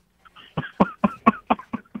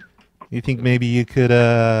 You think maybe you could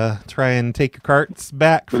try and take your carts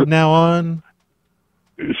back from now on?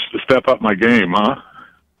 Step up my game, huh?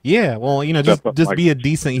 Yeah, well, just be a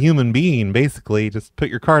decent human being, basically. Just put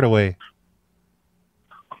your cart away.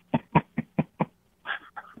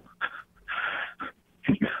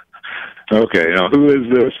 Okay, now who is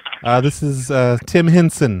this? This is Tim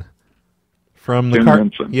Henson from the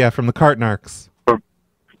Henson. Yeah, from the Cartnarks.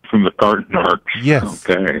 From the Cartnarks. Yes.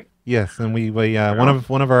 Okay. Yes, and we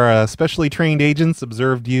one of our specially trained agents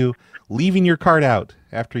observed you leaving your cart out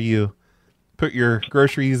after you put your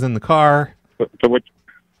groceries in the car. So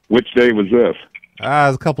which day was this? It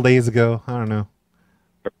was a couple days ago. I don't know.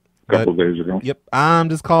 A couple days ago. Yep. I'm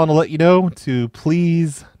just calling to let you know to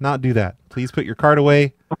please not do that. Please put your cart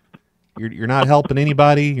away. You're not helping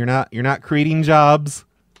anybody. You're not creating jobs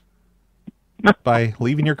by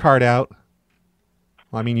leaving your cart out.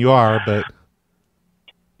 Well, I mean, you are, but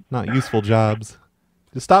not useful jobs.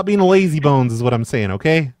 Just stop being a lazy bones is what I'm saying,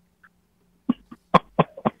 okay?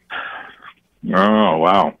 Oh,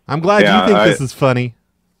 wow. I'm glad you think this is funny.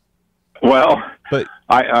 Well, but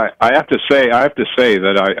I have to say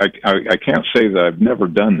that I can't say that I've never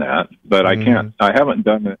done that, but I haven't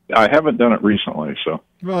done it. I haven't done it recently, so.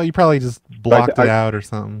 Well, you probably just blocked it out or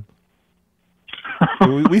something.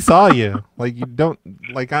 we saw you. Like you don't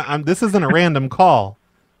like. I'm. This isn't a random call.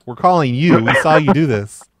 We're calling you. We saw you do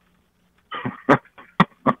this.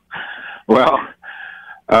 Well,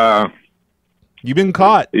 you've been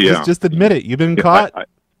caught. Yeah. Just admit it. You've been caught.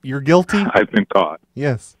 You're guilty. I've been caught.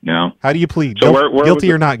 Yes. Yeah. How do you plead? So where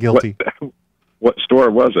guilty or not guilty? What store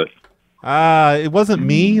was it? It wasn't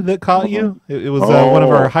me that caught you. It was one of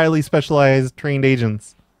our highly specialized trained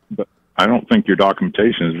agents. But I don't think your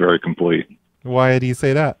documentation is very complete. Why do you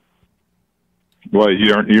say that? Well,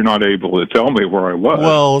 you're not able to tell me where I was.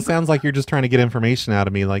 Well, it sounds like you're just trying to get information out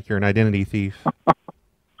of me, like you're an identity thief.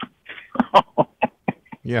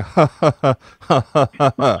 Yeah.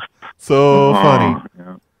 So funny.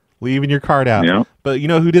 Yeah. Leaving your cart out. Yeah. But you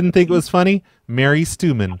know who didn't think it was funny? Mary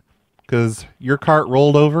Stuman. Because your cart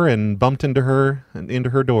rolled over and bumped into her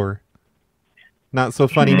door. Not so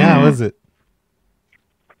funny now, is it?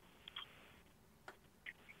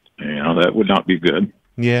 Yeah, that would not be good.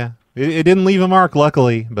 Yeah. It didn't leave a mark,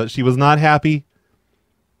 luckily, but she was not happy.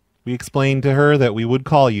 We explained to her that we would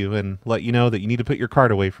call you and let you know that you need to put your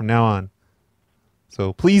cart away from now on.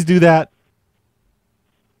 So please do that,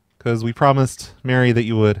 because we promised Mary that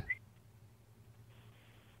you would.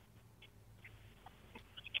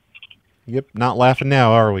 Yep, not laughing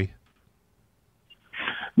now, are we?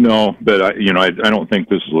 No, but I don't think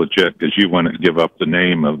this is legit because you want to give up the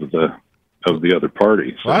name of the other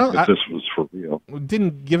party. So Well, if this was for real,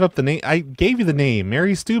 didn't give up the name. I gave you the name,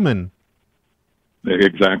 Mary Stuman.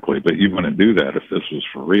 exactly. But you wouldn't do that if this was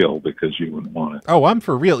for real because you wouldn't want it. Oh, I'm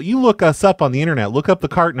for real. You look us up on the internet. Look up the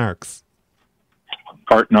cart narcs.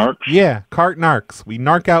 Cart narcs? Yeah, cart narcs. We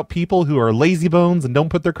narc out people who are lazy bones and don't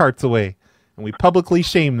put their carts away, and we publicly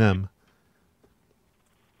shame them.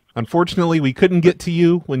 Unfortunately, we couldn't get to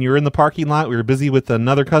you when you were in the parking lot. We were busy with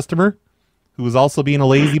another customer who was also being a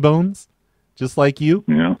lazy bones, just like you.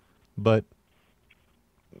 Yeah. But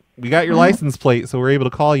we got your license plate, so we're able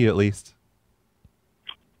to call you at least.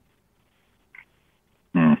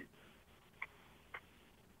 Hmm.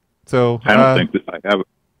 So I don't think that I have it.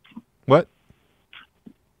 What?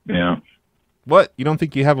 Yeah. What? You don't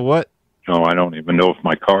think you have a what? No, I don't even know if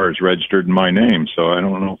my car is registered in my name, so I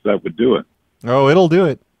don't know if that would do it. Oh, it'll do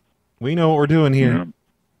it. We know what we're doing here.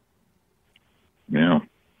 Yeah.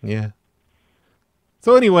 Yeah.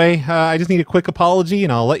 So anyway, I just need a quick apology,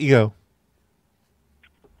 and I'll let you go.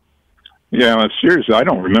 Yeah, seriously, I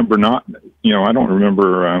don't remember not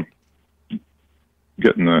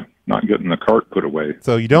getting the cart put away.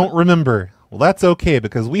 So you don't remember. Well, that's okay,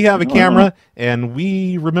 because we have a camera, and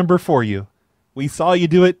we remember for you. We saw you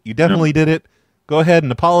do it. You definitely did it. Go ahead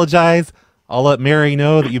and apologize. I'll let Mary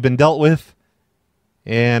know that you've been dealt with,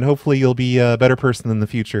 and hopefully you'll be a better person in the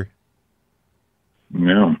future.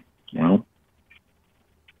 Yeah. Well.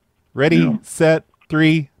 Ready, set,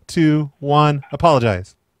 3, 2, 1.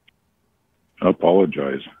 Apologize.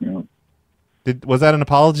 Apologize. Yeah. Was that an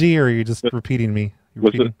apology, or are you just repeating me?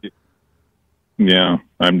 Yeah,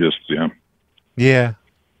 I'm just, yeah. Yeah.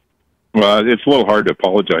 Well, it's a little hard to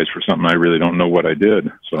apologize for something I really don't know what I did.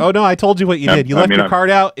 So. Oh, no, I told you what you did. You left your cart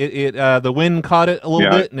out. The wind caught it a little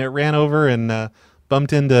bit, and it ran over and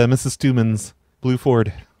bumped into Mrs. Stuman's blue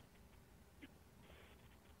Ford.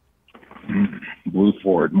 Blue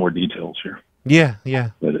Ford, more details here. Yeah, yeah.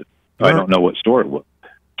 But I don't know what store it was.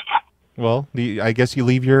 Well, I guess you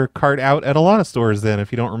leave your cart out at a lot of stores then.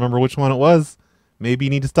 If you don't remember which one it was, maybe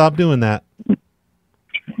you need to stop doing that.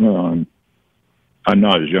 I'm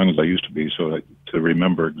not as young as I used to be, so to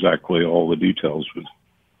remember exactly all the details was.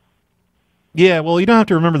 Yeah, well, you don't have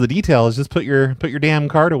to remember the details. Just put your damn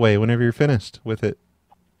cart away whenever you're finished with it.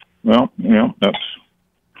 Well, that's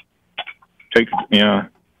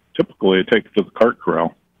typically I take it to the cart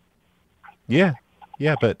corral. Yeah,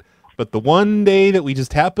 but the one day that we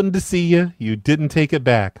just happened to see you, you didn't take it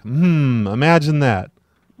back. Imagine that.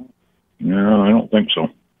 No, I don't think so.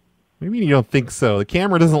 What do you mean you don't think so? The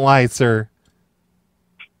camera doesn't lie, sir.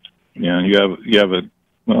 Yeah, you have a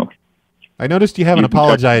well. I noticed you haven't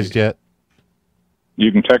apologized yet.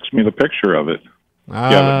 You can text me the picture of it. You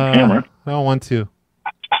have it on camera. I don't want to.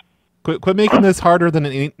 Quit making this harder than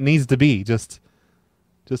it needs to be. Just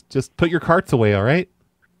put your carts away, all right?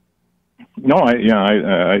 No,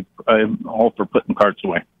 I'm all for putting carts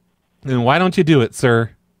away. Then why don't you do it,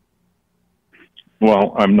 sir?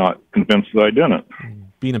 Well, I'm not convinced that I didn't.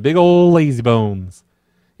 Being a big old lazy bones.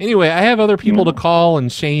 Anyway, I have other people to call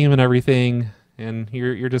and shame and everything, and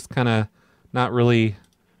you're just kind of not really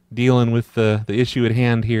dealing with the issue at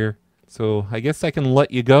hand here. So I guess I can let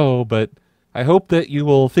you go, but I hope that you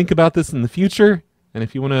will think about this in the future, and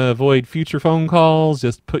if you want to avoid future phone calls,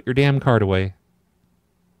 just put your damn cart away.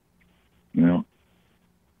 Yeah.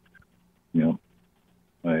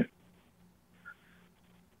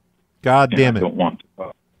 God damn it. I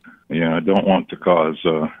don't want to cause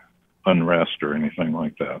unrest or anything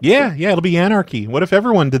like that. Yeah, it'll be anarchy. What if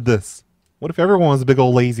everyone did this? What if everyone was a big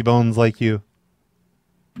old lazy bones like you?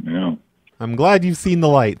 Yeah. I'm glad you've seen the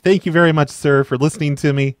light. Thank you very much, sir, for listening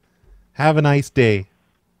to me. Have a nice day.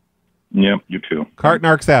 Yep, you too. Cart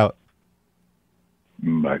narcs out.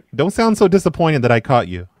 Bye. Don't sound so disappointed that I caught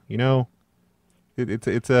you. You know,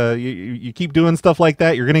 you keep doing stuff like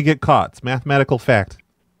that, you're gonna get caught. It's mathematical fact.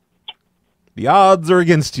 The odds are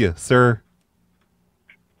against you, sir.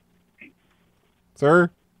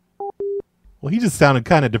 Sir? Well, he just sounded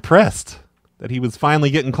kind of depressed that he was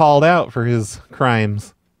finally getting called out for his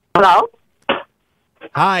crimes. Hello?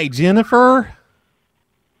 Hi, Jennifer.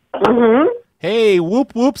 Mm-hmm. Hey,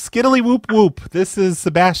 whoop, whoop, skiddly, whoop, whoop. This is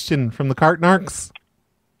Sebastian from the Cart Narcs.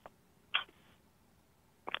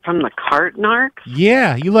 From the Cart Narcs?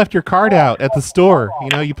 Yeah, you left your cart out at the store. You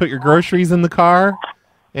know, you put your groceries in the car,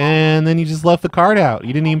 And then you just left the cart out.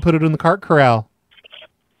 You didn't even put it in the cart corral.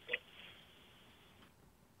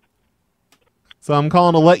 So I'm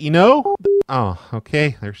calling to let you know. Oh,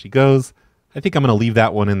 okay. There she goes. I think I'm going to leave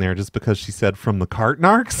that one in there just because she said from the cart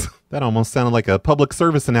narcs. That almost sounded like a public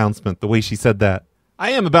service announcement, the way she said that.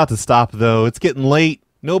 I am about to stop, though. It's getting late.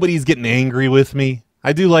 Nobody's getting angry with me.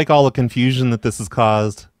 I do like all the confusion that this has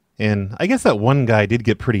caused. And I guess that one guy did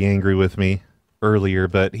get pretty angry with me earlier,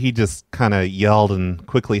 but he just kind of yelled and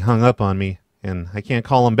quickly hung up on me. And I can't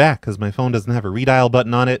call him back because my phone doesn't have a redial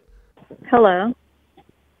button on it. Hello.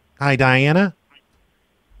 Hi, Diana.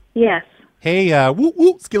 Yes. Hey, whoop,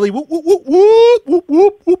 whoop, Skilly, whoop, whoop, whoop, whoop, whoop,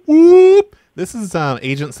 whoop, whoop, whoop. This is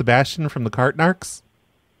Agent Sebastian from the Cart Narcs.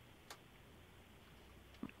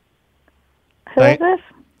 Who is this?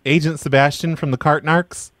 Agent Sebastian from the Cart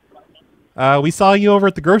Narcs. We saw you over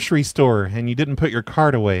at the grocery store, and you didn't put your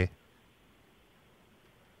cart away.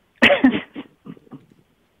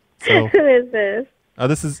 So, who is this?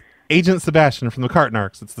 This is Agent Sebastian from the Cart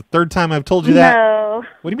Narcs. It's the third time I've told you that. No.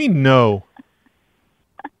 What do you mean, no?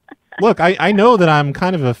 Look, I know that I'm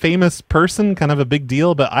kind of a famous person, kind of a big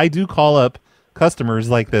deal, but I do call up customers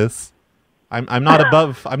like this. I'm not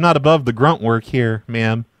above the grunt work here,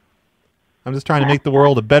 ma'am. I'm just trying to make the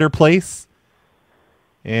world a better place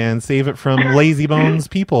and save it from lazy bones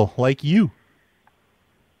people like you.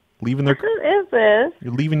 Leaving their Who is this?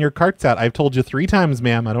 You're leaving your carts out. I've told you 3 times,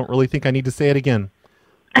 ma'am. I don't really think I need to say it again.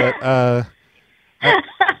 But I'm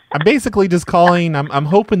basically just calling. I'm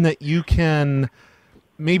hoping that you can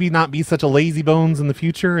maybe not be such a lazy bones in the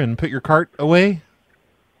future and put your cart away.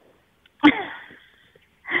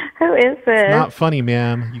 Who is this? It's not funny,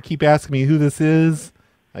 ma'am. You keep asking me who this is.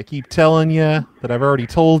 I keep telling you that I've already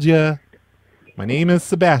told you. My name is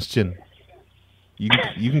Sebastian. You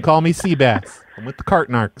can call me Seabass. I'm with the Cart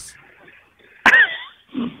Narcs.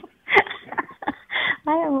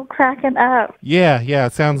 I am cracking up. Yeah,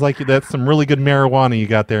 it sounds like that's some really good marijuana you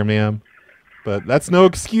got there, ma'am. But that's no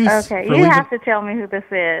excuse. Okay, you have to tell me who this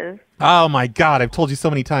is. Oh my God, I've told you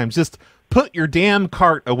so many times. Just put your damn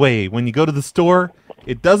cart away when you go to the store.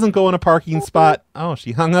 It doesn't go in a parking spot. Oh,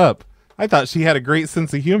 she hung up. I thought she had a great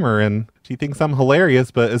sense of humor and she thinks I'm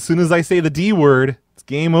hilarious, but as soon as I say the D word, it's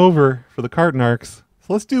game over for the Cart Narcs.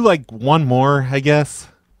 So let's do like one more, I guess.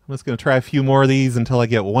 I'm just going to try a few more of these until I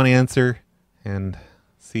get one answer and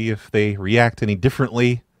see if they react any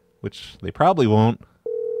differently, which they probably won't.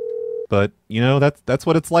 But, you know, that's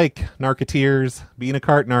what it's like, narketeers, being a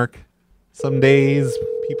cart narc. Some days,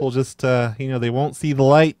 people just, they won't see the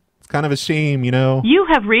light. It's kind of a shame, you know. You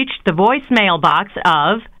have reached the voicemail box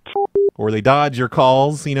of... Or they dodge your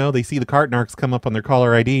calls, they see the cart narcs come up on their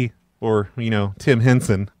caller ID. Or, Tim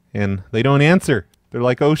Henson. And they don't answer. They're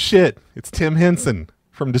like, oh shit, it's Tim Henson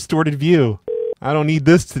from Distorted View. I don't need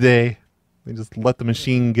this today. They just let the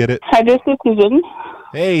machine get it. Hi, this is Susan.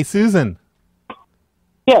 Hey, Susan.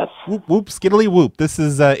 Yes. Whoop, whoop, skiddly whoop. This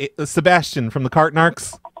is Sebastian from the Cart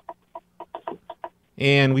Narcs.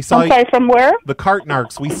 And we saw I'm sorry, from where? The Cart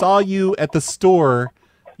Narcs. We saw you at the store.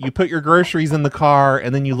 You put your groceries in the car,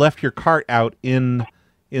 and then you left your cart out in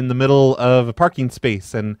the middle of a parking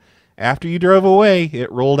space. And after you drove away,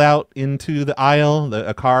 it rolled out into the aisle.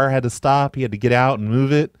 A car had to stop. You had to get out and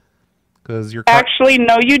move it. Because your Actually,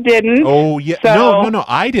 no, you didn't. Oh, yeah. So... No,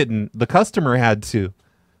 I didn't. The customer had to.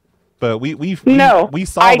 But we saw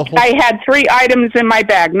the whole... I had 3 items in my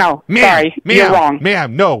bag. No, sorry, you're wrong.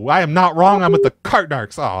 Ma'am, no, I am not wrong. I'm with the Cart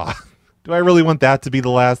Narcs. Aw. Do I really want that to be the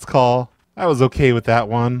last call? I was okay with that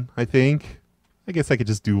one, I think. I guess I could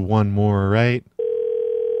just do one more, right?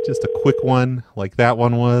 Just a quick one, like that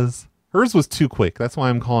one was. Hers was too quick. That's why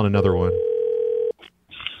I'm calling another one.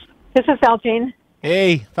 This is Faljean.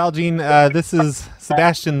 Hey, Faljean, this is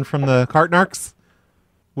Sebastian from the Cart Narcs.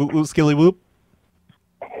 Whoop, whoop, skilly whoop.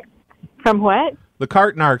 From what? The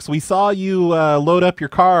Cart Narcs. We saw you load up your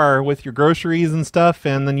car with your groceries and stuff,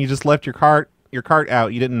 and then you just left your cart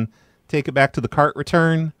out. You didn't take it back to the cart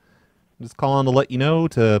return. I'm just calling to let you know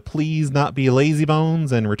to please not be lazy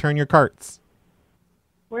bones and return your carts.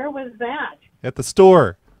 Where was that? At the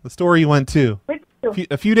store. The store you went to. Which store?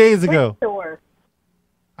 A few days ago. Which store?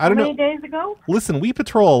 I don't know. How many days ago? Listen, we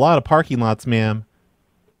patrol a lot of parking lots, ma'am.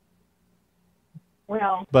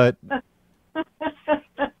 Well. But...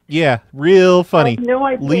 Yeah, real funny. I have no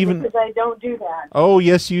idea because I don't do that. Oh,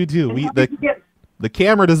 yes, you do. The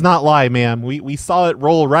camera does not lie, ma'am. We saw it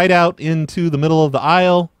roll right out into the middle of the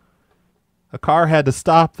aisle. A car had to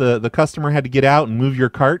stop. The customer had to get out and move your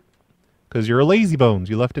cart because you're a lazy bones.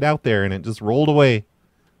 You left it out there and it just rolled away.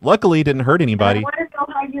 Luckily, it didn't hurt anybody. I want to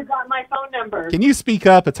know how you got my phone number. Can you speak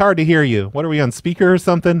up? It's hard to hear you. What, are we on speaker or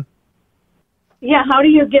something? Yeah, how do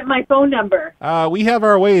you get my phone number? We have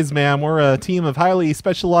our ways, ma'am. We're a team of highly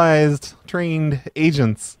specialized, trained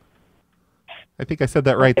agents. I think I said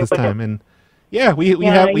that right this time. And yeah, we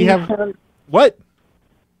have. What?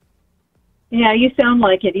 Yeah, you sound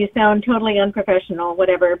like it. You sound totally unprofessional.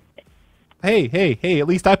 Whatever. Hey! At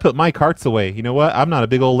least I put my carts away. You know what? I'm not a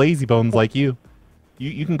big old lazy bones like you.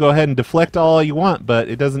 You can go ahead and deflect all you want, but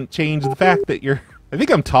it doesn't change the fact that you're. I think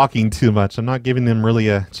I'm talking too much. I'm not giving them really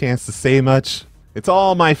a chance to say much. It's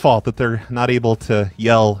all my fault that they're not able to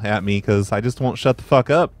yell at me because I just won't shut the fuck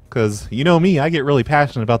up. Because you know me, I get really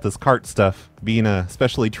passionate about this cart stuff, being a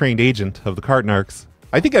specially trained agent of the cart narcs.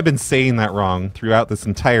 I think I've been saying that wrong throughout this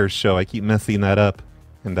entire show. I keep messing that up,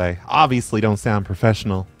 and I obviously don't sound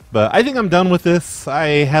professional. But I think I'm done with this.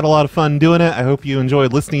 I had a lot of fun doing it. I hope you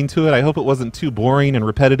enjoyed listening to it. I hope it wasn't too boring and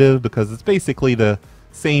repetitive because it's basically the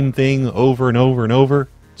same thing over and over and over,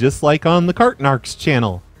 just like on the Cart Narcs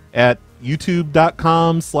channel at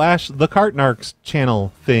youtube.com/the Cart Narcs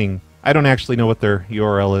channel thing. I don't actually know what their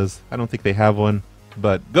URL is. I don't think they have one.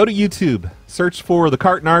 But go to YouTube, search for the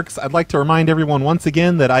Cart Narcs. I'd like to remind everyone once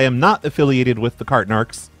again that I am not affiliated with the Cart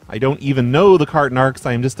Narcs. I don't even know the Cart Narcs.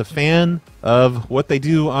 I am just a fan of what they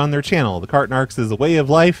do on their channel. The Cart Narcs is a way of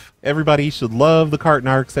life. Everybody should love the Cart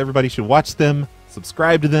Narcs. Everybody should watch them,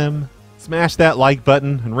 subscribe to them, smash that like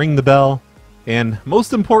button, and ring the bell. And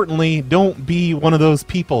most importantly, don't be one of those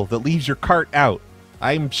people that leaves your cart out.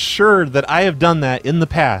 I'm sure that I have done that in the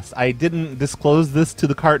past. I didn't disclose this to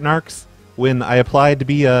the Cart Narcs when I applied to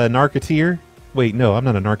be a narketeer. Wait, no, I'm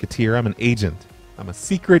not a narketeer. I'm an agent. I'm a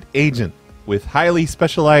secret agent with highly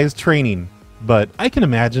specialized training. But I can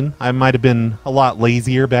imagine I might have been a lot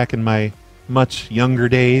lazier back in my much younger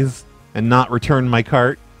days and not returned my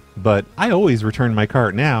cart. But I always return my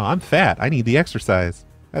cart now. I'm fat. I need the exercise.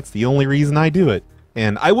 That's the only reason I do it.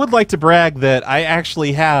 And I would like to brag that I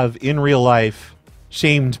actually have, in real life,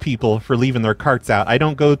 shamed people for leaving their carts out. I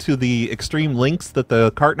don't go to the extreme lengths that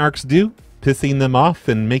the Cart Narcs do, pissing them off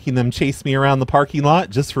and making them chase me around the parking lot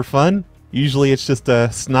just for fun. Usually it's just a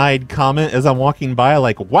snide comment as I'm walking by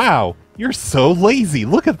like, wow, you're so lazy,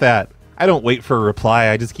 look at that. I don't wait for a reply,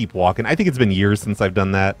 I just keep walking. I think it's been years since I've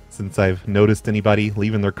done that, since I've noticed anybody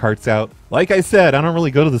leaving their carts out. Like I said, I don't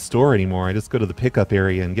really go to the store anymore. I just go to the pickup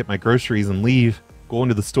area and get my groceries and leave. Going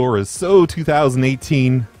to the store is so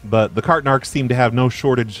 2018, but the Cart Narcs seem to have no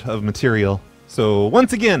shortage of material. So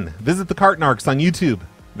once again, visit the Cart Narcs on YouTube.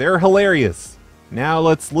 They're hilarious. Now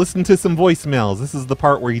let's listen to some voicemails. This is the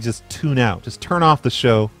part where you just tune out. Just turn off the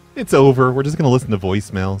show. It's over. We're just going to listen to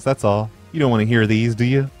voicemails. That's all. You don't want to hear these, do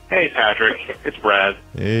you? Hey, Patrick. It's Brad.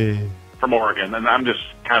 Hey. From Oregon, and I'm just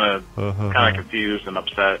kind of confused and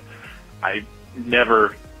upset. I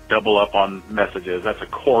never double up on messages. That's a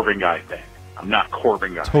Corbin guy thing. I'm not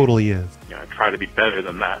Corbin guy. Totally is. You know, I try to be better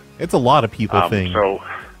than that. It's a lot of people thing. So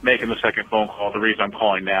making the second phone call, the reason I'm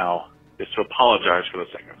calling now is to apologize for the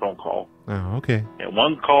second phone call. Oh, okay. And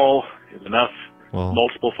one call is enough. Well,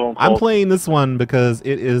 multiple phone calls. I'm playing this one because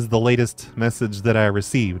it is the latest message that I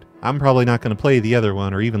received. I'm probably not going to play the other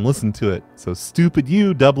one or even listen to it. So stupid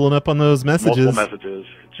you doubling up on those messages. Multiple messages.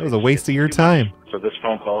 That was a waste of your time. So this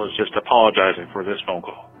phone call is just apologizing for this phone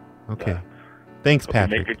call. Okay. Thanks,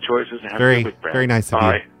 Patrick. Make good choices and have very, a good week, Brad. very nice of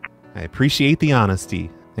you. I appreciate the honesty.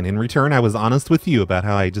 And in return, I was honest with you about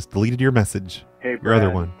how I just deleted your message. Hey, your Brad, other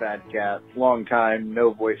one. Bad Cat. Long time,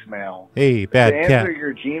 no voicemail. Hey, Bad Cat. To answer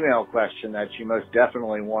your Gmail question that you most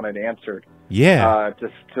definitely wanted answered. Yeah.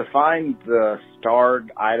 To find the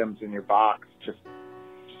starred items in your box, just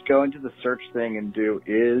go into the search thing and do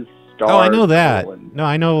is starred. Oh, I know that. No,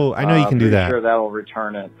 I know you can do that. I'm sure that'll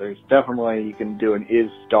return it. There's definitely, you can do an is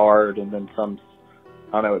starred and then some,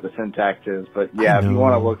 I don't know what the syntax is, but yeah, if you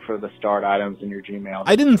want to look for the starred items in your Gmail.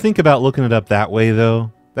 I didn't think about looking it up that way,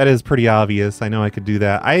 though. That is pretty obvious. I know I could do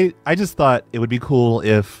that. I just thought it would be cool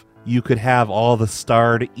if you could have all the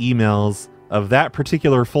starred emails of that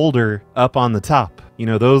particular folder up on the top. You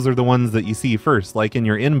know, those are the ones that you see first, like in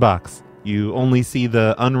your inbox. You only see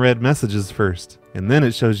the unread messages first, and then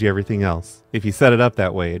it shows you everything else. If you set it up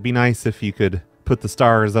that way, it'd be nice if you could put the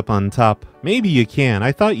stars up on top. Maybe you can.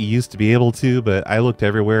 I thought you used to be able to, but I looked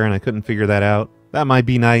everywhere and I couldn't figure that out. That might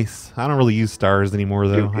be nice. I don't really use stars anymore,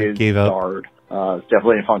 though. I gave up. Starred. It's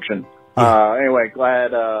definitely a function. Yeah. Anyway,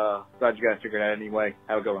 glad you guys figured it out anyway.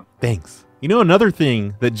 Have a good one. Thanks. You know, another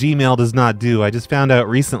thing that Gmail does not do, I just found out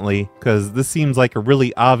recently, because this seems like a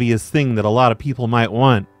really obvious thing that a lot of people might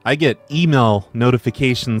want. I get email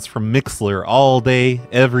notifications from Mixler all day,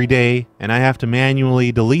 every day, and I have to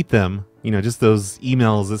manually delete them. You know, just those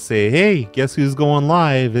emails that say, hey, guess who's going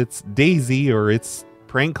live? It's Daisy or it's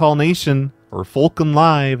Prank Call Nation. or Folkin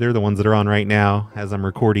Live. They're the ones that are on right now as I'm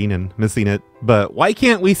recording and missing it. But why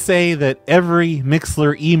can't we say that every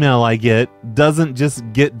Mixler email I get doesn't just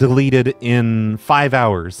get deleted in 5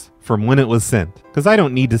 hours from when it was sent? Because I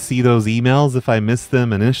don't need to see those emails if I miss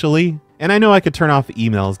them initially. And I know I could turn off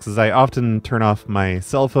emails because I often turn off my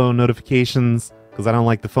cell phone notifications because I don't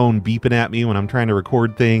like the phone beeping at me when I'm trying to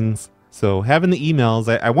record things. So having the emails,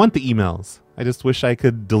 I want the emails. I just wish I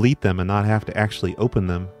could delete them and not have to actually open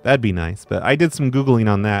them. That'd be nice. But I did some Googling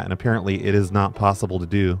on that, and apparently it is not possible to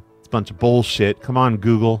do. It's a bunch of bullshit. Come on,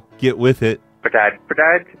 Google. Get with it. Brad.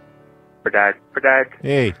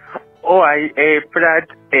 Hey. Oh, Brad.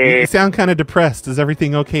 You sound kind of depressed. Is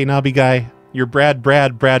everything okay, Nobby guy? Your Brad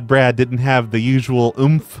didn't have the usual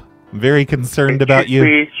oomph. I'm very concerned about you.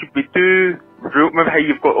 Should we do, remember how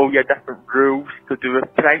you've got all your different rules to do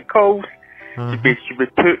with prank calls? Should we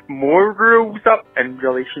put more rules up in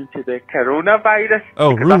relation to the coronavirus?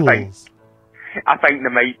 Oh, because rules. I think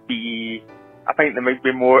there might be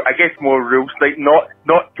more, I guess more rules, like not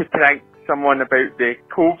to prank someone about the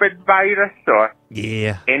COVID virus or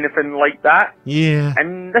anything like that. Yeah.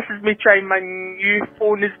 And this is me trying my new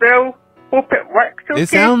phone as well. Hope it works okay. It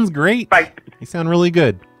sounds great. Bye. You sound really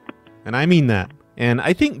good. And I mean that. And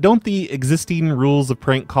I think, don't the existing rules of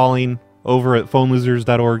prank calling over at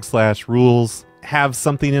phonelosers.org/rules have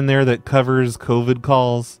something in there that covers COVID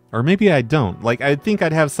calls? Or maybe I don't. Like, I think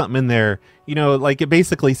I'd have something in there, you know, like it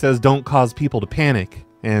basically says don't cause people to panic.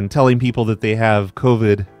 And telling people that they have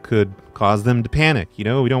COVID could cause them to panic. You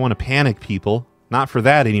know, we don't want to panic people. Not for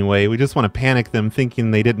that anyway. We just want to panic them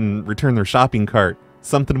thinking they didn't return their shopping cart.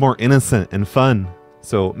 Something more innocent and fun.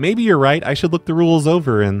 So maybe you're right. I should look the rules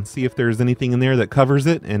over and see if there's anything in there that covers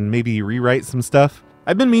it and maybe rewrite some stuff.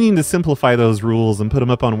 I've been meaning to simplify those rules and put them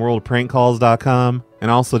up on worldprankcalls.com and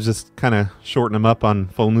also just kind of shorten them up on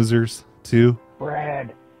Phone Losers too.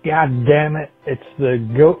 Brad, god damn it. It's the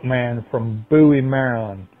Goat Man from Bowie,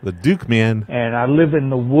 Maryland. The Duke Man. And I live in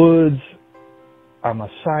the woods. I'm a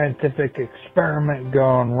scientific experiment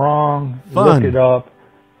gone wrong. Fun. Look it up.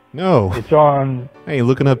 No. It's on... I ain't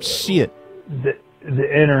looking up shit. The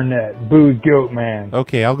internet. Bowie Goat Man.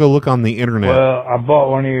 Okay, I'll go look on the internet. Well, I bought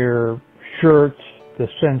one of your shirts, the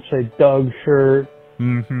Sensei Doug shirt.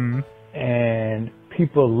 Mm-hmm. And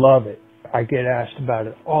people love it. I get asked about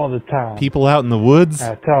it all the time. People out in the woods?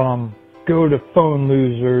 I tell them, go to Phone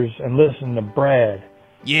Losers and listen to Brad.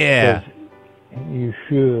 Yeah. You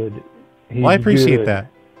should. He's well, I appreciate good.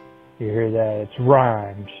 that. You hear that? It's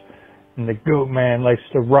rhymes. And the Goat Man likes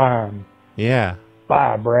to rhyme. Yeah.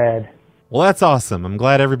 Bye, Brad. Well, that's awesome. I'm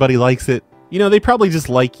glad everybody likes it. You know, they probably just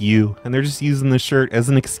like you, and they're just using the shirt as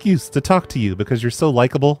an excuse to talk to you because you're so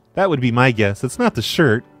likable. That would be my guess. It's not the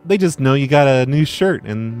shirt. They just know you got a new shirt,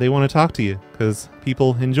 and they want to talk to you because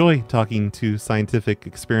people enjoy talking to scientific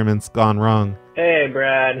experiments gone wrong. Hey,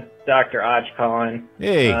 Brad. Dr. Odge calling.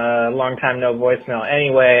 Hey. Long time no voicemail.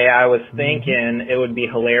 Anyway, I was thinking it would be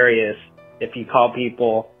hilarious if you call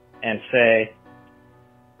people and say,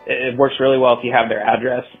 it works really well if you have their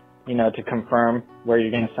address, you know, to confirm where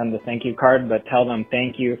you're going to send the thank you card, but tell them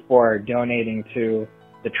thank you for donating to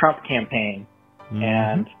the Trump campaign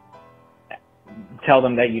and tell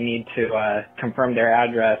them that you need to confirm their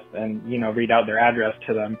address and, you know, read out their address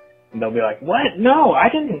to them. And they'll be like, what? No, I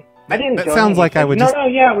didn't. That sounds like I would No,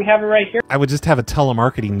 yeah, we have it right here. I would just have a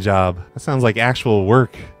telemarketing job. That sounds like actual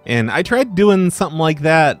work. And I tried doing something like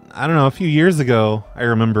that, I don't know, a few years ago, I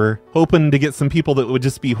remember, hoping to get some people that would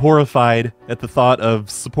just be horrified at the thought of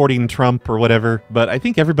supporting Trump or whatever. But I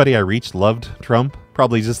think everybody I reached loved Trump.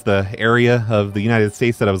 Probably just the area of the United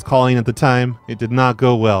States that I was calling at the time. It did not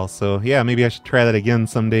go well. So yeah, maybe I should try that again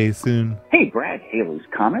someday soon. Hey, Brad, Haley's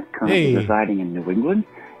Comet, currently residing in New England.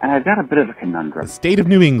 And I've got a bit of a conundrum. The state of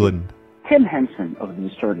New England. Tim Henson of the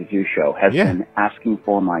Distorted View Show has been asking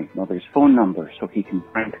for my mother's phone number so he can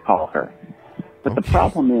prank call her. But the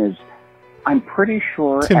problem is, I'm pretty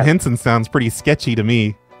sure... Tim Henson sounds pretty sketchy to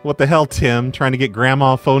me. What the hell, Tim? Trying to get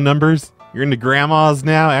grandma phone numbers? You're into grandmas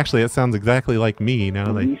now? Actually, that sounds exactly like me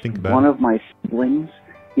now that I think about it. One of my siblings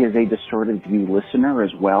is a Distorted View listener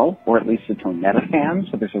as well, or at least a Tonetta fan,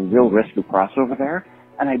 so there's a real risk of crossover there,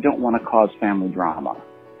 and I don't want to cause family drama.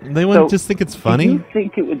 They wouldn't just think it's funny? Do you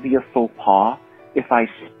think it would be a faux pas if I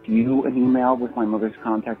sent you an email with my mother's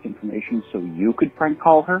contact information so you could prank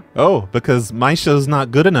call her? Oh, because my show's not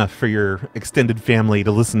good enough for your extended family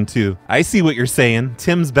to listen to. I see what you're saying.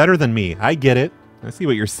 Tim's better than me. I get it. I see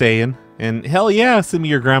what you're saying. And hell yeah, send me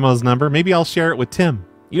your grandma's number. Maybe I'll share it with Tim.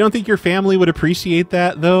 You don't think your family would appreciate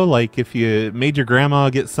that, though? Like, if you made your grandma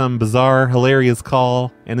get some bizarre, hilarious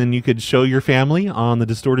call, and then you could show your family on the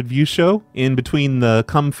Distorted View show in between the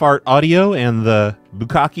cum fart audio and the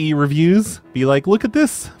bukkake reviews. Be like, look at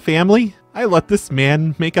this, family. I let this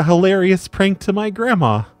man make a hilarious prank to my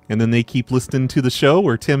grandma. And then they keep listening to the show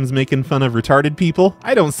where Tim's making fun of retarded people.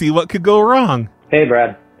 I don't see what could go wrong. Hey,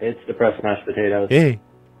 Brad. It's Depressed Mashed Potatoes. Hey.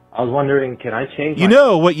 I was wondering, can I change You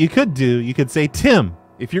know what you could do? You could say, Tim,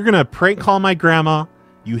 if you're going to prank call my grandma,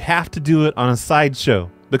 you have to do it on a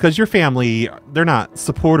sideshow. Because your family, they're not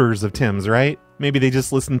supporters of Tim's, right? Maybe they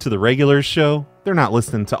just listen to the regular show. They're not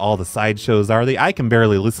listening to all the sideshows, are they? I can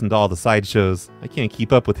barely listen to all the sideshows. I can't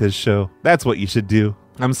keep up with his show. That's what you should do.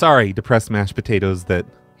 I'm sorry, Depressed Mashed Potatoes, that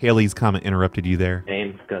Haley's comment interrupted you there.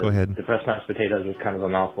 name? Go ahead. Depressed Mashed Potatoes is kind of a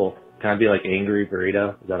mouthful. Can I be like Angry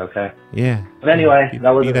Burrito? Is that okay? Yeah. But anyway, that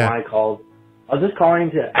wasn't that. my call. I was just calling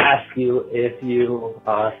to ask you if you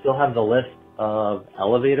still have the list of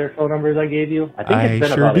elevator phone numbers I gave you. I think it's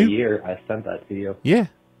been sure about do. a year I sent that to you. Yeah.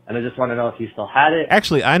 And I just want to know if you still had it.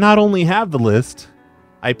 Actually, I not only have the list,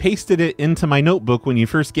 I pasted it into my notebook when you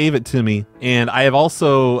first gave it to me, and I have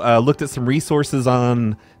also looked at some resources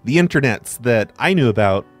on the internets that I knew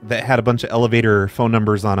about that had a bunch of elevator phone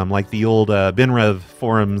numbers on them, like the old BinRev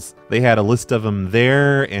forums. They had a list of them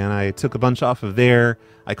there, and I took a bunch off of there.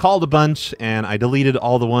 I called a bunch, and I deleted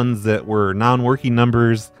all the ones that were non-working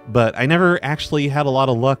numbers, but I never actually had a lot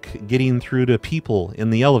of luck getting through to people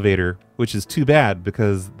in the elevator, which is too bad,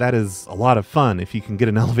 because that is a lot of fun if you can get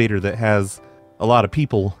an elevator that has a lot of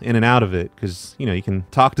people in and out of it, because, you know, you can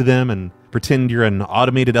talk to them and pretend you're an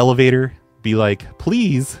automated elevator. Be like,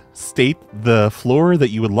 please state the floor that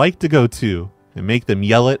you would like to go to, and make them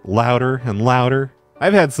yell it louder and louder.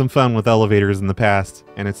 I've had some fun with elevators in the past,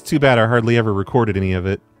 and it's too bad I hardly ever recorded any of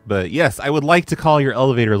it. But yes, I would like to call your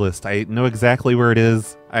elevator list. I know exactly where it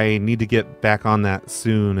is. I need to get back on that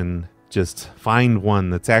soon and just find one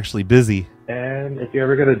that's actually busy. And if you're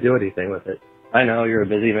ever going to do anything with it. I know you're a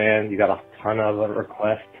busy man. You got a ton of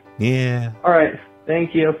requests. Yeah. All right.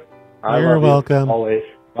 Thank you. You're welcome. Always.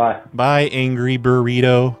 Bye. Bye, Angry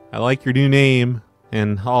Burrito. I like your new name,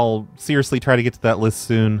 and I'll seriously try to get to that list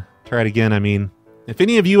soon. Try it again, I mean. If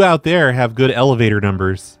any of you out there have good elevator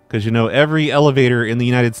numbers, because you know every elevator in the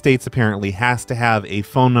United States apparently has to have a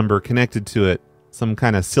phone number connected to it, some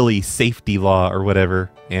kind of silly safety law or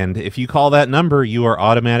whatever, and if you call that number, you are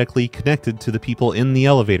automatically connected to the people in the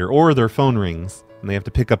elevator, or their phone rings, and they have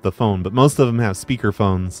to pick up the phone, but most of them have speaker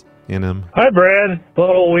phones in them. Hi, Brad.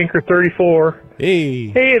 Little Winker 34. Hey.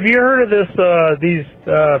 Hey, have you heard of this? These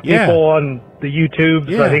people on the YouTubes?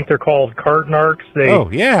 Yeah. I think they're called cart narcs.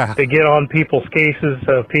 They get on people's cases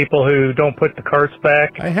of people who don't put the carts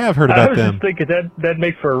back. I have heard about them. I was just thinking that'd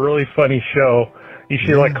make for a really funny show. You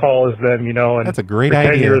should like call as them, you know, and that's a great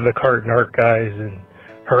pretend idea. You're the cart narc guys and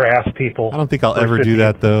harass people. I don't think I'll ever do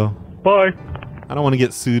that though. Bye. I don't want to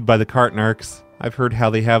get sued by the cart narcs. I've heard how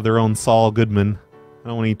they have their own Saul Goodman. I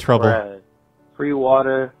don't want any trouble. Brad, free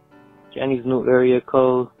water, Jenny's new area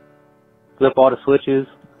code, flip all the switches.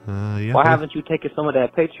 Yeah, Why haven't you taken some of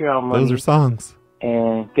that Patreon money? Those are songs.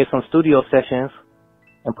 And get some studio sessions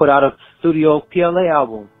and put out a studio PLA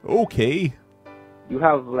album. Okay. You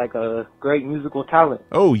have like a great musical talent.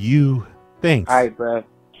 Oh, you. Thanks. All right, Brad.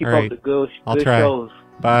 Keep All up right. the good I'll try. shows.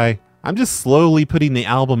 Bye. I'm just slowly putting the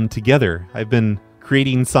album together. I've been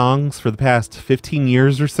creating songs for the past 15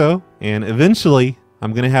 years or so, and eventually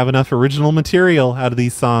I'm going to have enough original material out of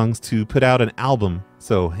these songs to put out an album.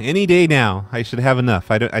 So any day now, I should have enough.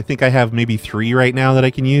 I think I have maybe 3 right now that I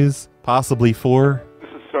can use, possibly 4. This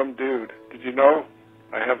is some dude. Did you know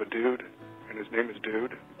I have a dude, and his name is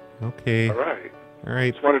Dude? Okay. All right. All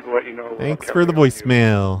right. Just wanted to let you know. Thanks for the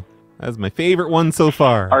voicemail. That's my favorite one so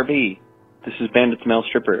far. RB, this is Bandit's Male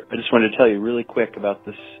Stripper. I just wanted to tell you really quick about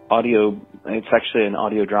this audio. It's actually an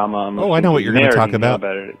audio drama. I know what you're going to talk about.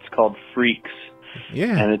 It. It's called Freaks.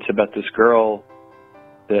 Yeah. And it's about this girl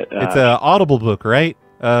that... it's an Audible book, right?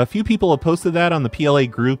 A few people have posted that on the PLA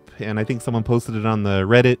group, and I think someone posted it on the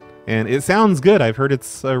Reddit. And it sounds good. I've heard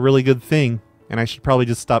it's a really good thing. And I should probably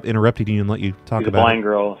just stop interrupting you and let you talk She's about a blind it.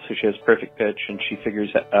 girl, so she has perfect pitch, and she figures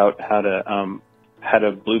out how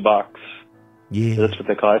to blue box. Yeah. That's what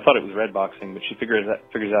they call it. I thought it was red boxing, but she figures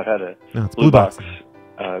out how to No, it's blue box.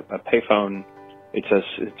 a payphone.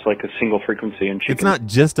 It's like a single frequency, and It's not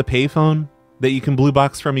just a payphone that you can blue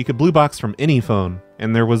box from. You could blue box from any phone.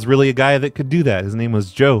 And there was really a guy that could do that. His name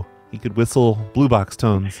was Joe. He could whistle blue box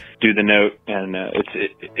tones. do the note, and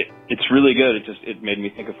it's really good. It made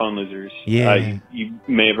me think of Phone Losers. Yeah. You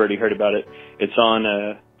may have already heard about it. It's on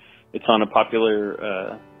a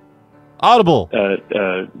popular Audible.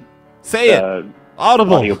 Say it.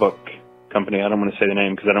 audiobook company. I don't want to say the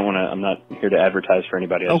name because I don't want to. I'm not here to advertise for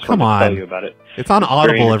anybody. I just come wanted to on. tell you about it. It's on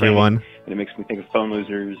Audible, everyone. And it makes me think of Phone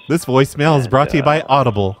Losers. This voicemail is brought to you by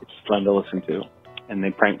Audible. It's fun to listen to, and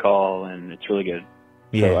they prank call, and it's really good.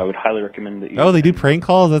 Yeah. So I would highly recommend that you. Oh, they do prank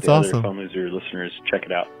calls? That's the other awesome. Phone Loser listeners, check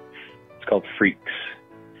it out. It's called Freaks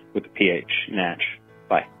with the PH. Natch.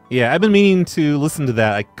 Bye. Yeah, I've been meaning to listen to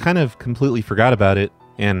that. I kind of completely forgot about it.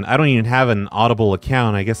 And I don't even have an Audible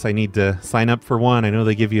account. I guess I need to sign up for one. I know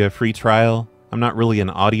they give you a free trial. I'm not really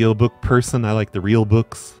an audiobook person. I like the real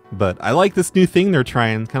books. But I like this new thing they're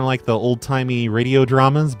trying, kind of like the old-timey radio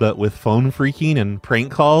dramas, but with phone freaking and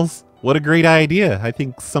prank calls. What a great idea. I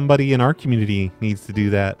think somebody in our community needs to do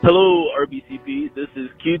that. Hello, RBCP. This is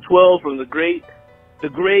Q12 from the great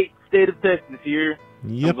state of Texas here.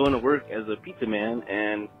 Yep. I'm going to work as a pizza man,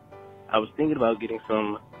 and I was thinking about getting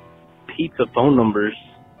some pizza phone numbers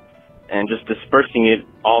and just dispersing it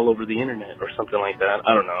all over the internet or something like that.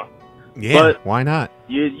 I don't know. Yeah, but why not?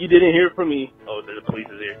 You didn't hear from me. Oh, the police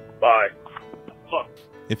is here. Bye. Fuck.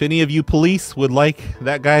 If any of you police would like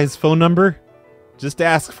that guy's phone number, just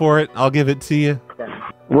ask for it. I'll give it to you.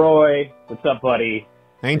 Roy, what's up, buddy?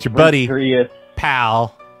 Ain't your buddy. Curious,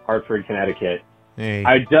 pal. Hartford, Connecticut. Hey.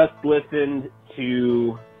 I just listened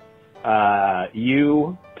to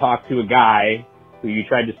you talk to a guy who you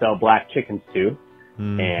tried to sell black chickens to,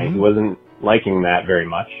 and he wasn't liking that very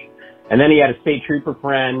much. And then he had a state trooper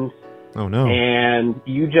friend. Oh, no. And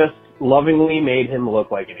you just lovingly made him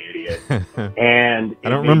look like an idiot. And I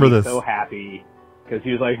don't remember this. So happy because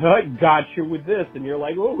he was like, "I got you with this," and you're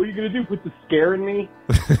like, "Oh, what are you gonna do? Put the scare in me,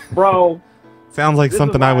 bro?" Sounds like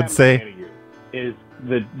something I would say. Is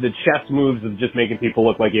the chess moves of just making people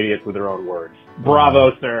look like idiots with their own words.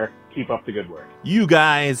 Bravo, sir. Keep up the good work. You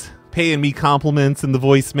guys paying me compliments in the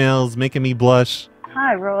voicemails, making me blush.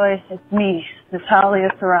 Hi, Roy. It's me, Natalia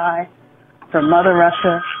Sarai from Mother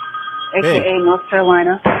Russia, a.k.a. North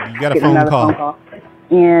Carolina. You got a phone call.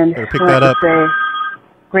 And better pick that up. Say,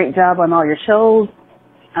 great job on all your shows.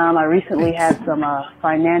 I recently had some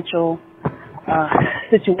financial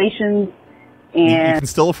situations. And you can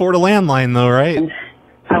still afford a landline, though, right?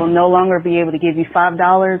 I will no longer be able to give you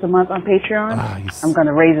 $5 a month on Patreon. I'm going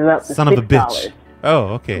to raise it up to $6. Son of a bitch.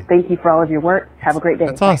 Oh, okay. Thank you for all of your work. Have a great day.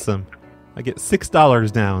 That's awesome. I get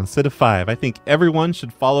 $6 now instead of $5. I think everyone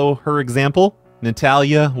should follow her example.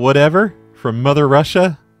 Natalia, whatever, from Mother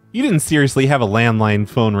Russia. You didn't seriously have a landline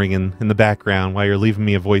phone ringing in the background while you're leaving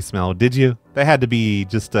me a voicemail, did you? That had to be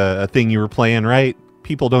just a thing you were playing, right?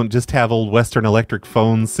 People don't just have old Western Electric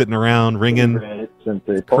phones sitting around ringing.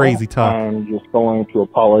 Crazy talk. I'm just going to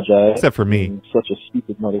apologize. Except for me. I'm such a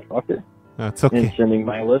stupid motherfucker. That's okay. In sending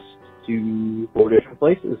my list to 4 different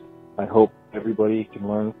places. I hope everybody can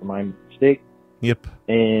learn from my mistake. Yep.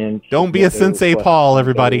 And don't be a Sensei Paul,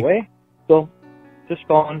 everybody. So, just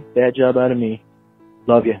calling. Bad job out of me.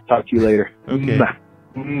 Love you. Talk to you later. Okay.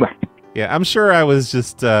 Yeah, I'm sure I was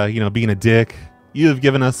just, being a dick. You have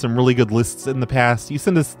given us some really good lists in the past. You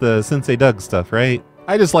send us the Sensei Doug stuff, right?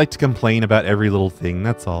 I just like to complain about every little thing,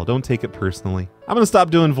 that's all. Don't take it personally. I'm going to stop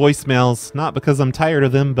doing voicemails, not because I'm tired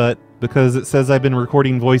of them, but because it says I've been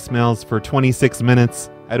recording voicemails for 26 minutes.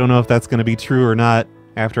 I don't know if that's going to be true or not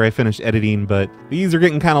after I finish editing, but these are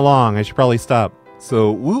getting kind of long. I should probably stop.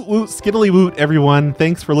 So, woot woot, skiddly woot, everyone.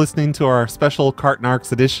 Thanks for listening to our special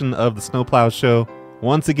Cartnarks edition of the Snowplow Show.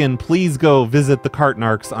 Once again, please go visit the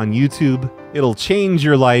Cartnarks on YouTube. It'll change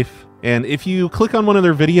your life. And if you click on one of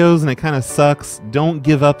their videos and it kind of sucks, don't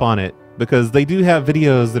give up on it. Because they do have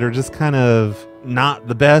videos that are just kind of not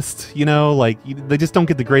the best, they just don't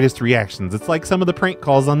get the greatest reactions. It's like some of the prank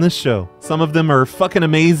calls on this show. Some of them are fucking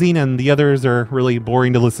amazing and the others are really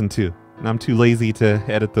boring to listen to. And I'm too lazy to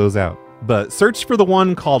edit those out. But search for the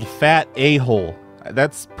one called Fat A-Hole.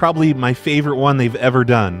 That's probably my favorite one they've ever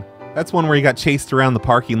done. That's one where he got chased around the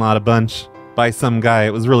parking lot a bunch by some guy.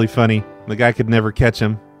 It was really funny. The guy could never catch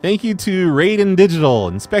him. Thank you to Raiden Digital,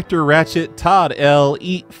 Inspector Ratchet, Todd L,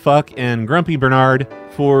 Eat Fuck, and Grumpy Bernard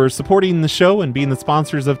for supporting the show and being the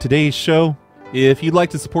sponsors of today's show. If you'd like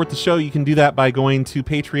to support the show, you can do that by going to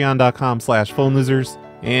patreon.com/phonelosers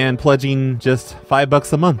and pledging just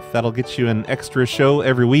 $5 a month. That'll get you an extra show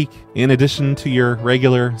every week, in addition to your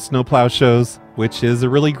regular Snowplow shows, which is a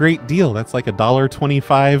really great deal. That's like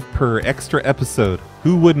 $1.25 per extra episode.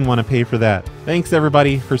 Who wouldn't want to pay for that? Thanks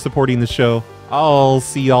everybody for supporting the show. I'll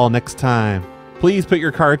see y'all next time. Please put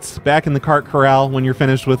your carts back in the cart corral when you're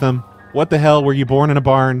finished with them. What the hell, were you born in a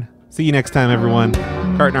barn? See you next time, everyone.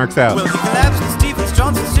 Cartnarks out. Well, the collapse of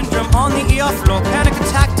Stevens-Johnson syndrome on the ER floor. Panic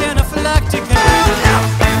attack, anaphylactic.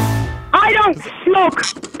 I don't smoke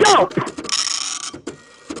dope!